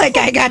 Like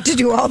I got to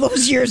do all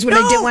those years when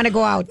I didn't want to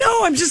go out.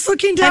 No, I'm just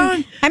looking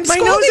down I'm my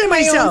nose at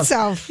my myself. own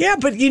self. Yeah,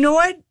 but you know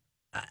what?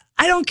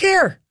 I don't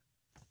care.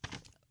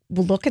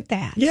 Well, look at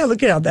that. Yeah,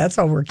 look at how that's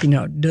all working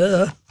out.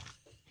 Duh.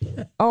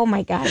 Oh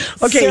my God.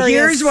 Okay, Serious.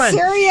 here's one.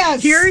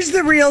 Serious. Here's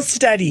the real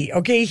study.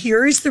 Okay,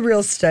 here's the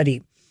real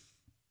study.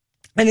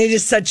 And it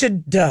is such a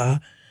duh.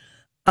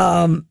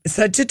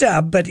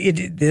 But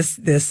this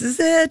is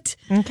it.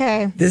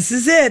 Okay. This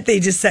is it.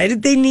 They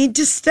decided they need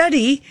to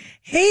study.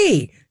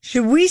 Hey,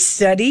 should we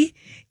study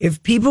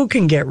if people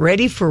can get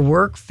ready for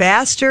work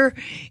faster,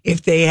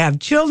 if they have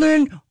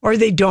children or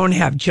they don't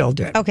have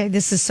children. Okay,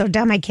 this is so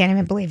dumb. I can't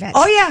even believe it.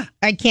 Oh, yeah.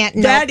 I can't.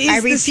 No, That is I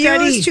the refuse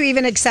study. to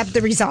even accept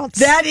the results.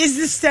 That is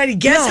the study.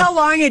 Guess how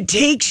long it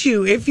takes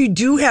you if you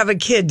do have a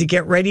kid to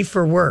get ready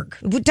for work?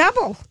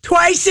 Double.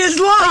 Twice as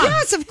long.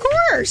 Yes, of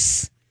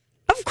course.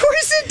 Of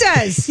course it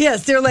does.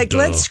 Yes, they're like,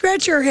 let's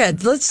scratch our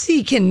heads. Let's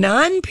see, can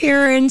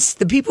non-parents,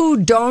 the people who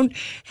don't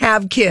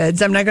have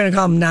kids, I'm not going to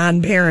call them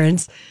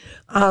non-parents,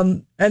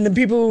 and the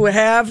people who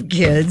have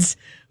kids,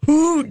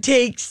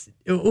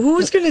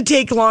 who's going to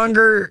take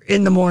longer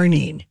in the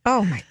morning?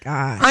 Oh my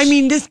gosh. I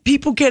mean,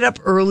 people get up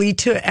early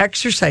to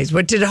exercise.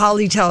 What did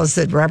Holly tell us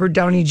that Robert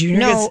Downey Jr.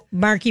 No,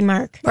 Marky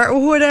Mark.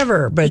 Or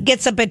whatever. But he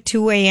gets up at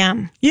 2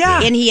 a.m.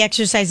 Yeah. And he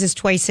exercises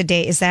twice a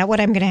day. Is that what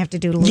I'm going to have to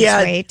do to lose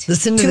weight?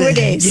 Listen to 2 a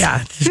day.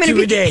 Yeah,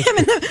 2 a day. I'm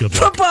in the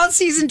football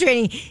season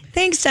training.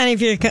 Thanks, Donnie,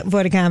 for your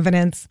vote of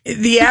confidence.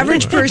 The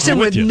average person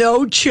with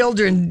no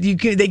children,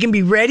 they can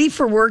be ready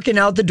for work and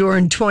out the door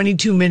in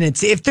 22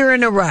 minutes if they're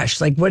in a rush.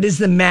 Like, what is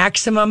the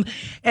maximum?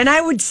 And I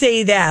would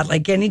say that,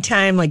 like,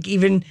 anytime, like,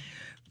 even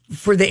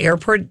for the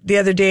airport the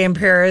other day in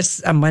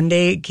Paris on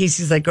Monday,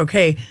 Casey's like,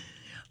 okay,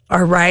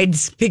 our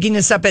ride's picking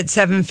us up at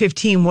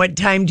 7:15. What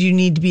time do you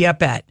need to be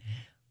up at?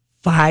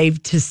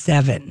 5 to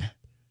 7.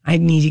 I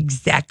need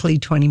exactly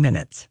 20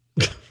 minutes.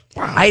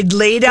 Wow. I'd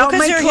laid out my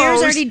clothes. Because your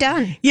hair's already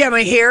done. Yeah,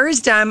 my hair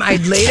is done.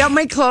 I'd laid out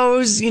my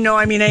clothes.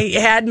 I mean, I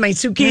had my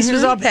suitcase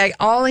was all packed.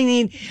 All I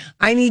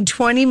need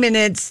 20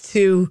 minutes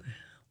to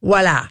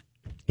voila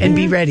and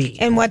be ready.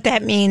 And what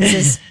that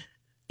means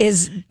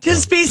is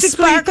just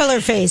basically sparkle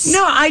her face.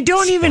 No, I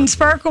don't even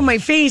sparkle my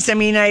face. I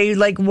mean, I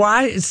like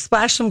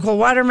splash some cold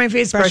water on my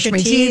face, brush my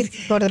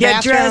teeth, go to the get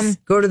bathroom.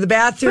 dressed, go to the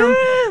bathroom,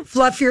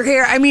 fluff your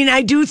hair. I mean,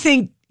 I do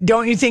think.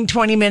 Don't you think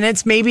 20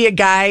 minutes? Maybe a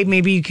guy,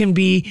 maybe you can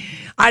be,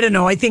 I don't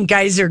know. I think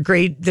guys are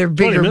great. They're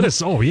bigger. 20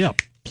 minutes? Oh, yeah.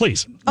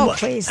 Please. Oh,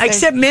 please.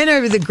 Except men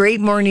are the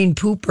great morning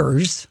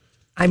poopers.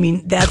 I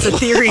mean, that's a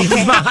theory of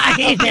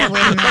mine.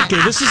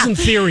 Okay, this isn't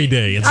theory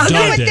day. It's okay,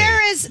 dog but day.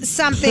 there is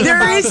something There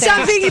about is that.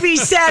 something to be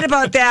said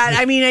about that.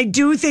 I mean, I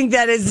do think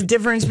that is the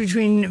difference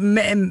between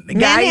guys.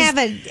 Men have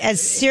a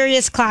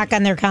serious clock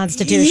on their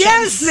constitution.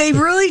 Yes, they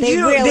really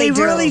do. They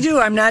do. really do.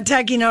 I'm not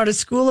talking out of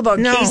school about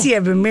Casey.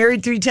 I've been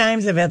married 3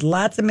 times. I've had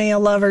lots of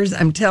male lovers.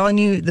 I'm telling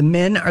you, the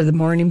men are the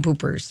morning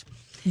poopers.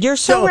 You're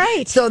so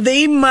right. So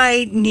they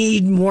might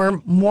need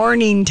more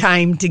morning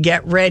time to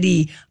get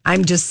ready.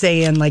 I'm just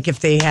saying, like,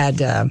 if they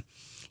had,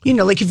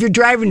 like if you're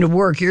driving to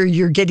work,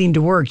 you're getting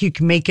to work, you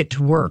can make it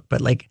to work. But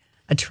like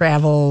a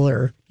travel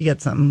or you got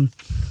something.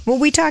 Well,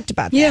 we talked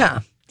about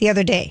that the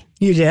other day.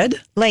 You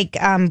did? Like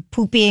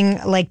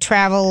pooping, like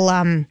travel.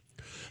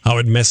 How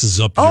it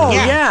messes up your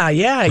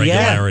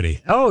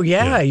regularity. Oh,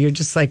 yeah. You're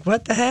just like,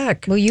 what the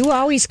heck? Well, you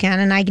always can,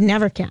 and I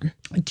never can.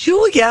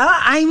 Julia,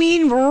 I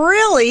mean,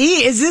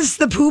 really? Is this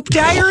the poop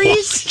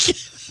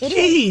diaries?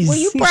 Jeez. Well,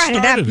 you brought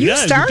it up. You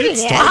started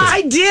it.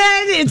 I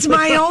did. It's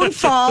my own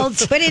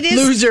fault. But it is.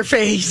 Loser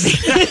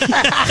face.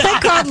 I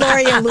called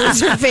Lori a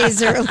loser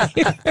face earlier.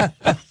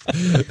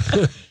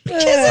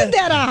 Isn't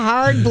that a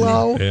hard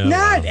blow? Yeah,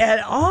 Not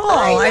at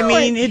all. I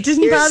mean, it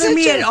didn't bother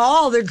me at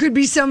all. There could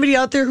be somebody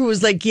out there who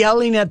was like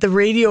yelling at the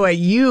radio at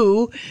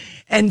you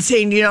and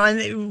saying,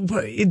 and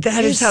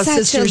that is how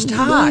sisters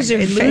talk.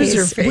 Loser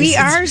face. We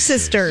are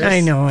sisters.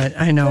 I know it.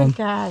 I know. Oh,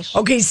 gosh.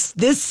 Okay,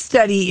 this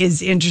study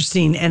is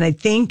interesting, and I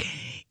think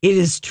it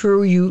is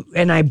true. You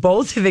and I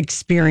both have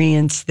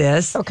experienced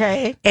this.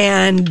 Okay.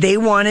 And they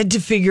wanted to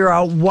figure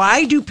out,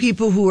 why do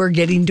people who are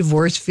getting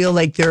divorced feel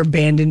like they're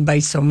abandoned by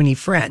so many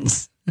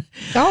friends?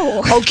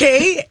 Oh.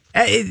 Okay.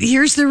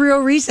 Here's the real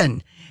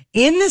reason.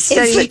 In the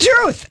study, it's the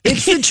truth.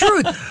 It's the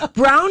truth.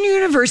 Brown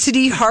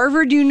University,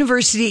 Harvard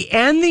University,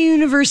 and the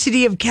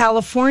University of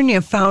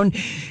California found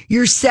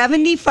you're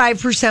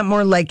 75%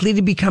 more likely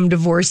to become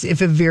divorced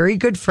if a very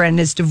good friend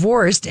is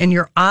divorced, and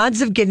your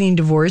odds of getting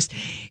divorced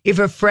if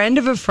a friend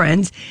of a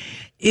friend's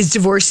is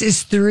divorced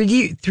is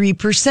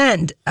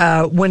 33%.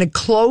 When a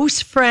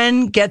close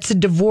friend gets a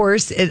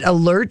divorce, it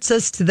alerts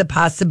us to the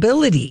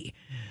possibility.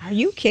 Are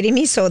you kidding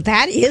me? So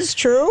that is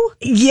true?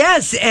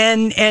 Yes,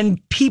 and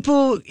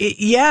people,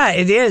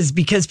 it is,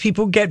 because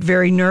people get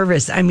very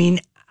nervous. I mean,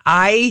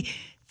 I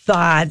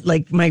thought,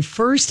 like, my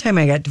first time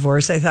I got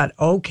divorced, I thought,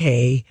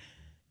 okay,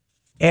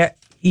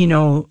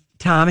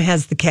 Tom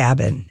has the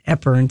cabin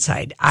at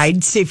Burnside.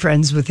 I'd stay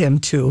friends with him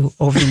too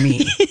over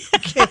me.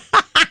 Okay.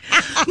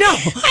 No, I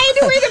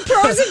had to weigh the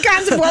pros and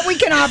cons of what we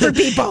can offer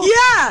people.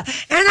 Yeah, and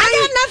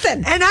I got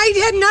nothing. And I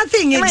had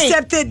nothing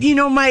except that,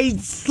 my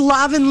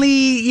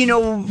slovenly,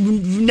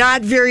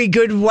 not very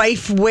good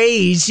wife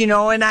ways,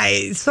 and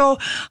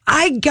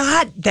I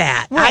got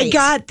that. Right. I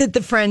got that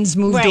the friends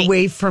moved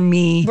away from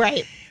me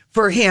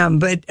for him.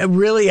 But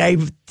really, I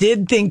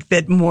did think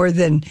that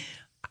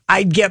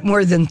I'd get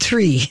more than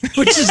 3,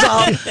 which is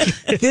all.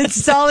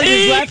 That's all I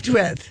was left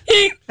with.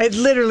 I had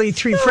literally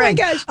 3 friends.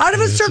 my gosh. Out of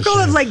a circle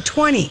of like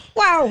 20.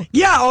 Wow.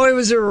 Yeah, it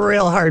was a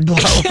real hard blow.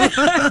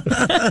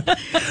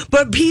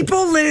 But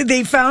people,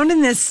 they found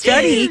in this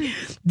study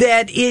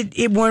that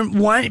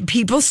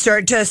people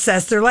start to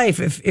assess their life.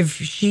 If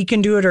she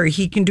can do it or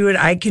he can do it,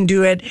 I can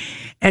do it.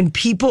 And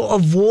people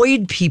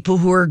avoid people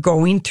who are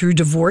going through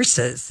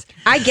divorces.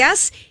 I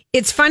guess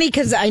it's funny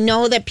because I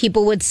know that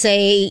people would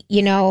say,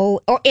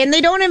 and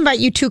they don't invite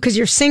you to because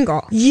you're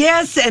single.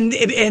 Yes,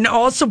 and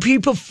also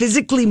people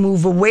physically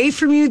move away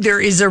from you.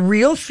 There is a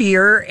real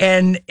fear,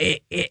 and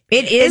it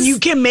is. And you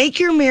can make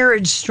your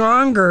marriage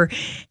stronger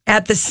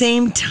at the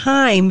same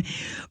time,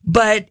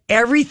 but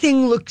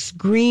everything looks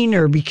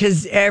greener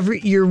because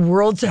your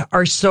worlds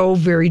are so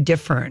very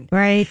different.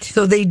 Right.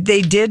 So they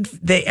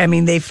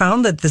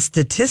found that the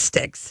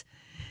statistics,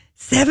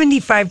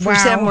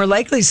 75% more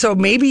likely. So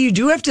maybe you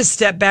do have to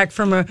step back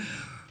from a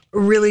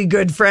really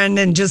good friend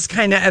and just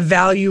kind of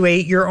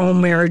evaluate your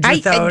own marriage.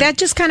 That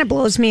just kind of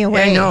blows me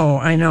away.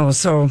 I know.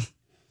 So,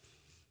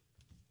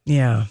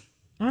 yeah.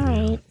 All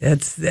right.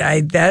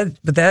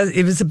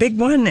 It was a big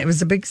one. It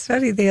was a big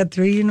study. They had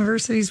 3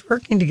 universities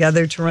working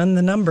together to run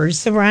the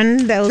numbers, to run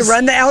the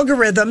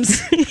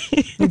algorithms.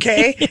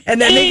 Okay,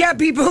 and then they got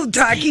people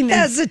talking.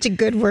 That's such a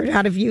good word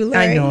out of you,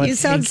 Larry. I know. You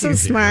sound so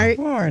smart.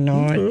 Oh, I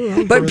know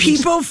it. But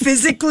people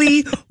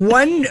physically.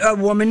 A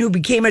woman who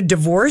became a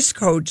divorce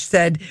coach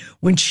said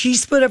when she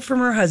split up from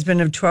her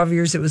husband of 12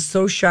 years, it was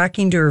so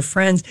shocking to her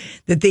friends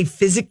that they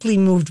physically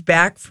moved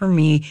back from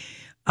me.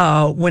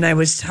 When I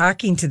was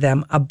talking to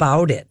them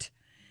about it.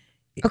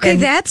 Okay,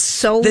 and that's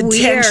so weird. The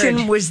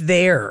tension was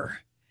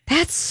there.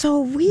 That's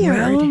so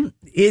weird. Well,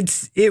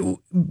 it's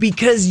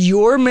because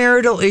your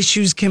marital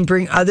issues can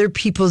bring other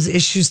people's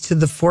issues to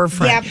the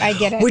forefront. Yep, I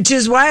get it. Which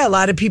is why a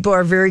lot of people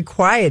are very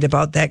quiet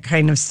about that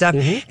kind of stuff,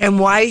 and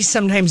why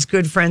sometimes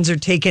good friends are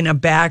taken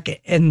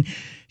aback and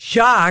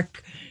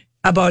shocked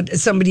about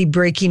somebody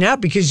breaking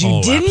up because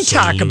you didn't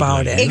talk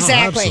about it.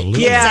 Exactly.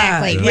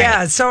 Exactly. Right.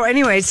 Yeah. So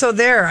anyway,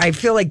 I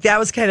feel like that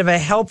was kind of a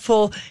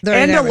helpful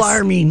and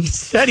alarming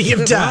study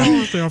of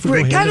time.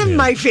 Kind of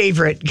my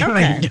favorite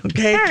kind.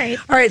 Okay.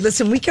 All right.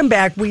 Listen, we come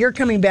back. We are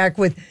coming back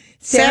with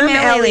Sam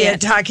Elliott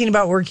talking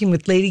about working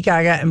with Lady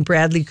Gaga and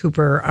Bradley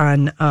Cooper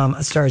on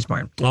A Star Is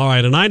Born. All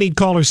right, and I need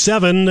caller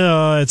 7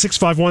 at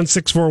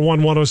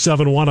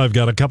 651-641-1071. I've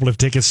got a couple of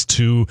tickets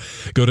to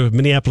go to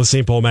Minneapolis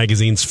St. Paul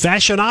Magazine's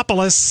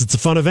Fashionopolis. It's a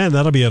fun event.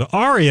 That'll be at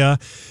Aria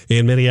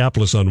in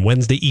Minneapolis on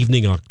Wednesday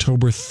evening,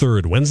 October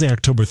 3rd. Wednesday,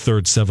 October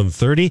 3rd,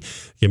 7:30.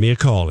 Give me a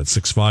call at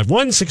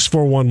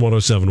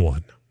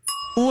 651-641-1071.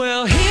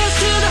 Well, here's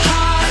to the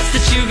hearts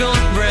that you're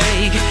gonna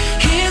break.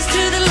 Here's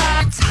to the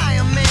lights.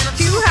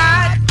 Too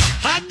hot.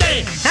 Hot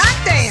damn.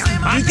 Hot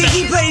damn. You think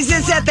he plays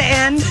this at the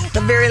end?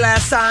 The very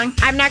last song?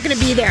 I'm not going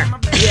to be there.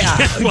 Yeah.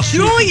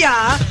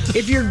 Julia,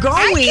 if you're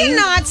going. I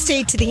cannot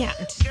stay to the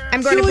end.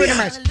 I'm going to put him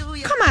first.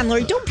 Come on,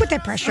 Lori, don't put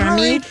that pressure on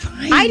me.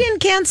 Fine. I didn't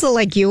cancel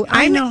like you.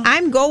 I know.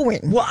 I'm going.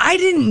 Well, I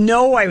didn't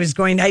know I was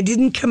going. I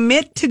didn't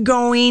commit to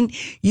going.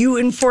 You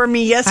informed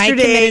me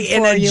yesterday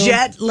in a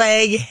jet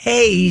lag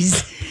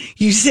haze.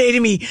 You say to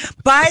me,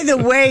 by the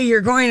way,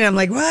 you're going. And I'm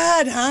like,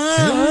 what?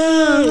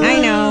 I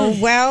know.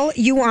 Well,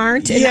 you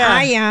aren't, and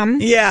I am.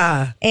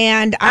 Yeah.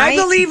 And I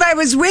believe I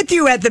was with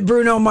you at the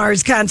Bruno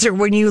Mars concert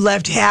when you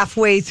left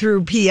halfway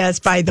through PS,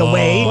 by the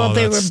way. Well,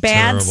 they were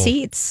bad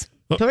seats.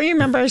 Don't you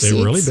remember our seats? They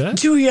were really bad?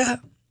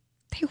 Julia.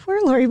 They were,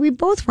 Lori. We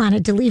both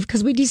wanted to leave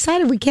because we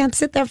decided we can't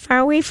sit that far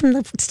away from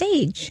the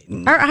stage.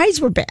 Our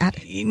eyes were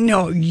bad.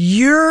 No,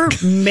 you're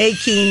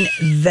making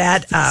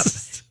that up.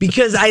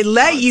 Because I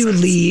let you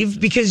leave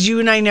because you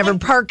and I never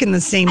park in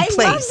the same place.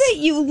 I love that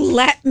you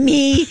let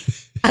me,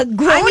 a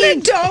grown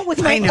adult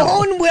with my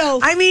own will.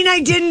 I mean,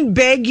 I didn't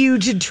beg you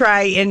to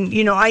try, and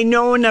I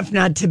know enough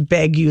not to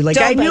beg you. Like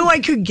I knew I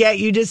could get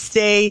you to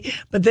stay,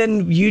 but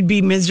then you'd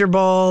be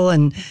miserable,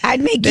 and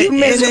I'd make you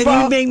miserable.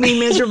 And then you'd make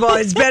me miserable.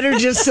 It's better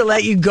just to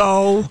let you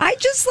go.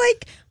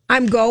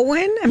 I'm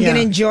going. I'm going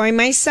to enjoy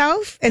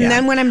myself, and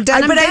then when I'm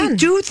done, I'm done. I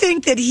do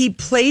think that he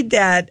played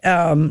that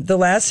the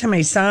last time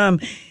I saw him.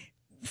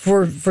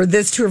 For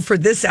this tour, for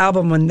this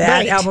album, when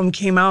that album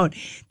came out,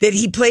 that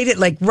he played it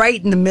like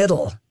right in the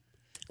middle.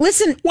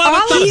 Listen,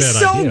 he's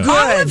so good.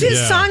 All of his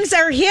songs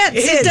are hits.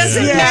 It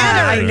doesn't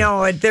matter. I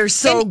know it. They're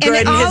so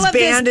good. And his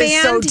band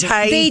is so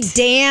tight. They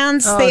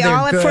dance. They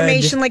all have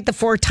formation like the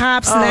Four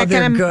Tops and that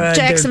kind of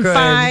Jackson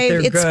 5.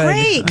 It's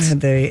great.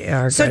 They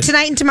are good. So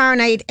tonight and tomorrow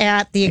night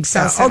at the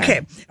Excel Center.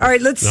 Okay. All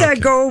right. Let's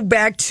go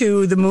back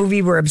to the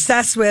movie we're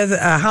obsessed with.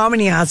 How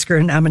many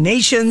Oscar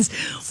nominations?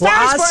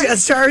 A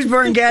Star Is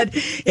Born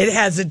it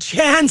has a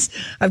chance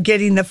of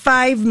getting the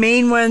 5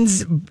 main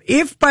ones,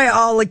 if by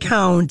all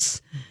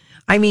accounts.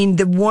 I mean,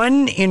 the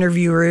one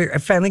interviewer, I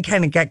finally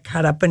kind of got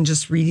caught up in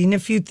just reading a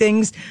few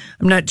things.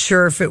 I'm not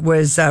sure if it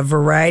was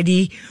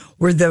Variety,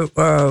 where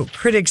the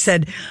critic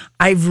said,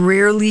 I've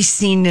rarely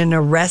seen an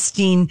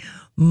arresting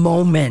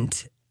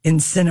moment in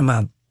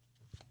cinema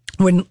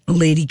when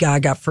Lady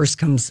Gaga first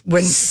comes.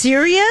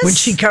 Serious? When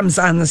she comes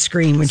on the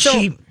screen, when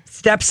she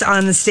steps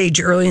on the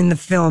stage early in the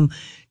film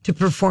to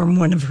perform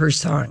one of her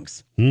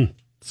songs.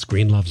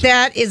 Screen loves it.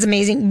 That is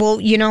amazing. Well,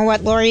 you know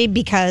what, Lori?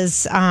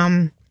 Because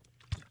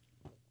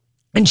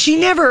and she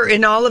never,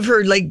 in all of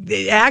her, like,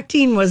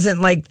 acting wasn't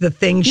like the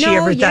thing she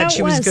ever thought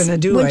she was going to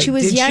do. When she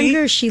was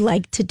younger, she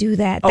liked to do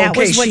that. That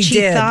was what she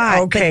did. thought.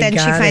 Okay, but then she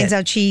finds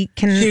out she's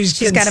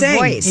got a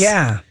voice.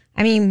 Yeah.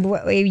 I mean,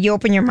 you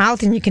open your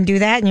mouth and you can do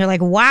that, and you're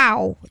like,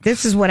 wow,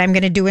 this is what I'm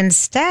going to do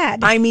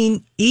instead. I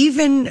mean,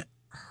 even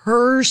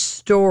her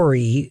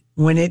story,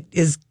 when it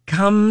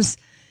comes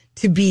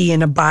to be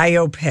in a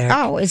biopic.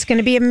 Oh, it's going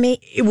to be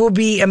amazing. It will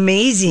be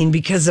amazing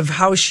because of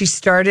how she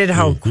started,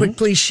 how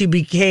quickly she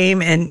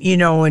became, and, you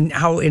know, and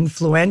how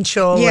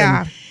influential.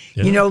 Yeah.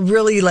 And, you know,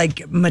 really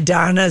like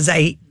Madonna's,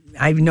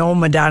 I know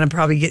Madonna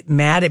probably get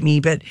mad at me,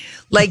 but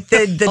like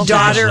the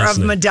daughter of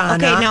Madonna.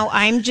 Okay, now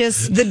I'm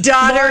just the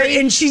daughter, Lori,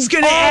 and she's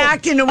going to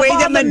act in a way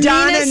that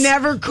Madonna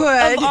never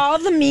could. Of all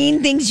the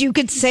mean things you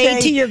could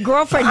say to your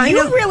girlfriend,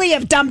 you really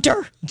have dumped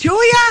her,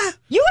 Julia.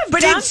 You have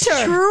dumped her. But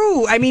it's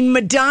true. I mean,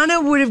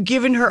 Madonna would have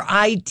given her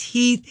eye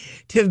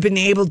teeth to have been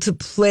able to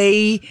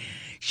play.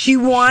 She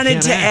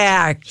wanted to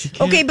act.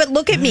 Okay, but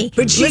look at me.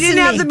 But she didn't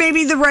have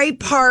maybe the right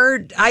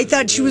part. I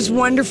thought she was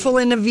wonderful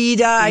in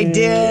Evita. I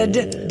did.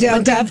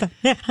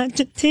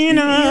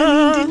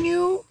 Didn't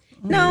you?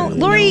 No,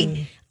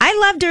 Lori, I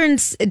loved her in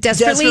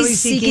Desperately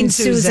Seeking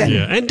Susan.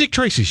 Yeah, and Dick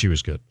Tracy, she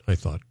was good, I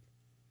thought.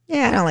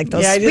 Yeah, I don't like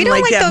those. Yeah, we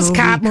don't like those movie,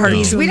 cop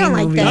movies. We don't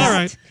like that. All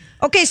right.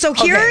 Okay, so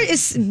here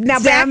is now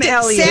back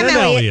to Sam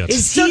Elliott.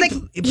 Is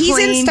he's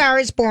in Star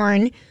is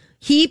Born.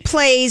 He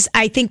plays,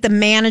 I think, the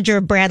manager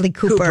of Bradley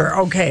Cooper.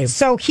 Okay.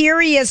 So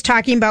here he is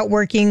talking about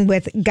working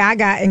with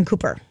Gaga and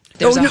Cooper.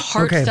 There's a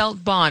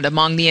heartfelt bond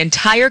among the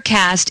entire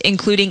cast,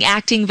 including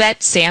acting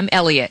vet Sam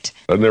Elliott.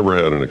 I've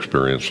never had an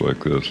experience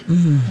like this.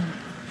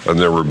 Mm-hmm. I've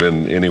never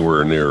been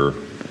anywhere near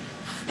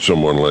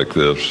someone like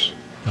this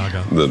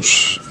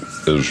that's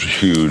as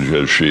huge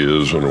as she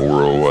is on a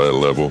worldwide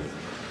level,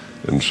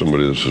 and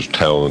somebody that's as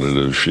talented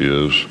as she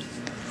is.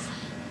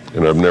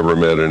 And I've never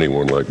met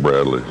anyone like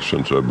Bradley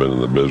since I've been in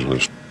the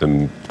business.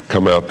 And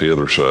come out the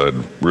other side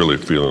really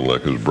feeling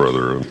like his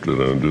brother. And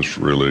I'm just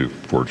really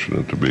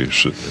fortunate to be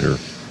sitting here.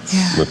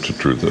 Yeah. That's the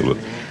truth of it.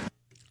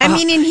 I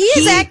mean, and he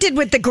has acted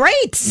with the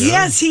greats.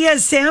 Yes, he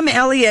has Sam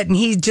Elliott, and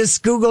he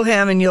just Google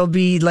him, and you'll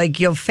be like,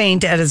 you'll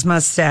faint at his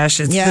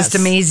mustache. It's just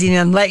amazing,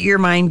 and let your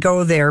mind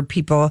go there,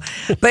 people.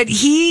 But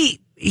he's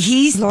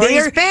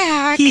Lori's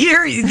back.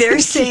 Here, they're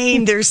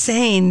saying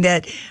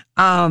that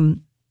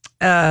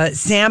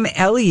Sam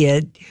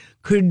Elliott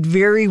could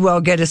very well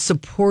get a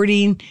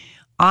supporting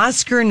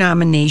Oscar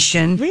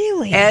nomination.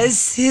 Really?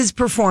 As his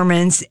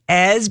performance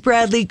as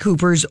Bradley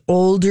Cooper's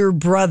older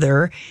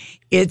brother.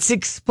 It's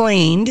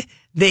explained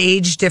the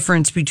age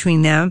difference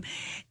between them.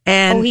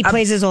 And he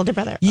plays his older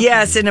brother.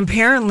 Yes, and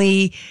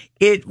apparently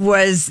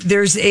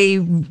there's a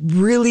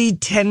really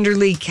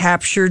tenderly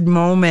captured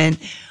moment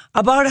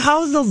about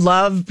how the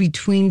love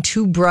between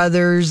two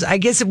brothers, I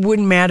guess it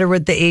wouldn't matter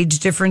what the age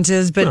difference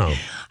is, but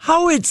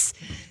how it's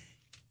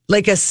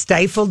like a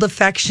stifled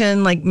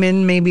affection, like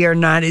men maybe are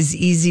not as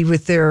easy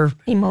with their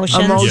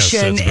emotion. Yes,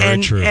 that's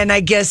very true. And I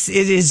guess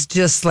it is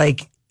just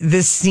like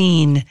this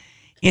scene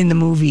in the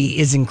movie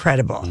is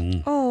incredible.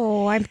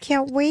 Oh, I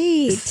can't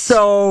wait.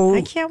 So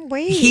I can't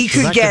wait. He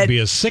could that could be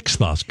a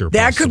sixth Oscar.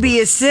 That could be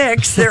a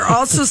sixth. They're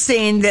also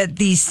saying that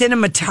the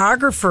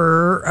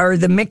cinematographer or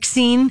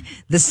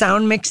the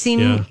sound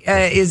mixing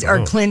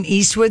are Clint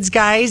Eastwood's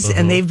guys,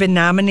 and they've been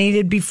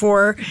nominated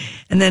before.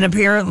 And then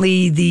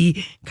apparently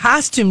the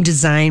costume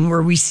design,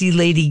 where we see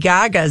Lady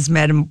Gaga's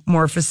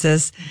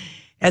metamorphosis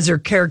as her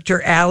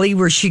character Allie,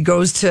 where she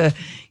goes to,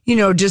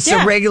 just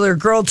a regular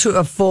girl to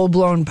a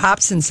full-blown pop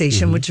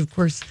sensation, which of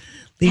course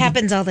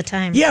happens all the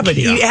time. Yeah, but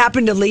it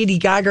happened to Lady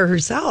Gaga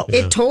herself.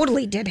 It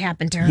totally did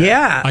happen to her.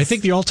 Yeah. I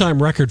think the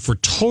all-time record for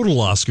total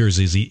Oscars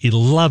is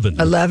 11.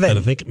 11. And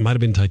I think it might have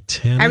been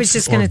Titanic. I was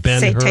just going to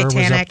say Ben-Hur Titanic.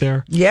 was up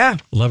there. Yeah.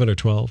 11 or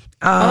 12.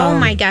 Oh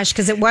my gosh,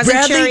 because it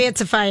wasn't Chariots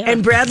of Fire.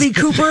 And Bradley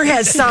Cooper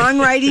has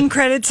songwriting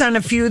credits on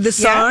a few of the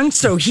songs,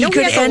 so he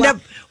could end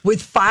up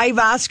with 5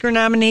 Oscar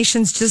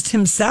nominations just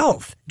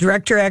himself.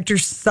 Director, actor,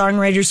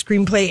 songwriter,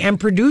 screenplay, and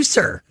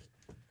producer.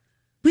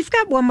 We've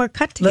got one more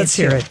cut to Let's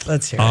get hear to. it.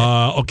 Let's hear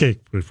it. Okay,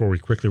 before we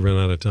quickly run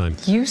out of time.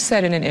 You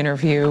said in an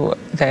interview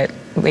that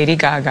Lady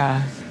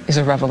Gaga is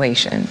a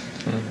revelation.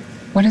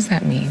 What does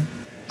that mean?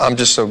 I'm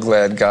just so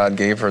glad God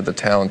gave her the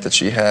talent that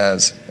she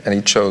has, and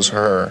he chose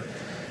her,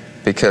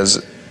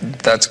 because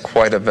that's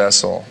quite a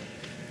vessel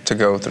to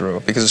go through,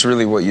 because it's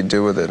really what you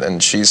do with it,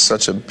 and she's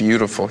such a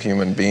beautiful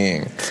human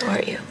being. So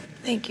are you.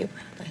 Thank you,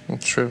 Bradley.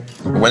 It's true.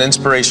 When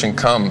inspiration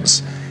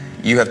comes,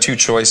 you have 2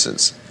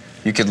 choices.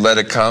 You could let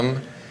it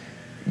come,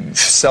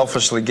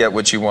 selfishly get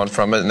what you want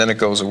from it, and then it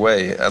goes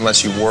away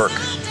unless you work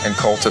and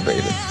cultivate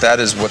it. That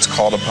is what's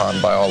called upon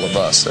by all of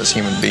us as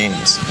human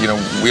beings.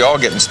 We all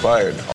get inspired.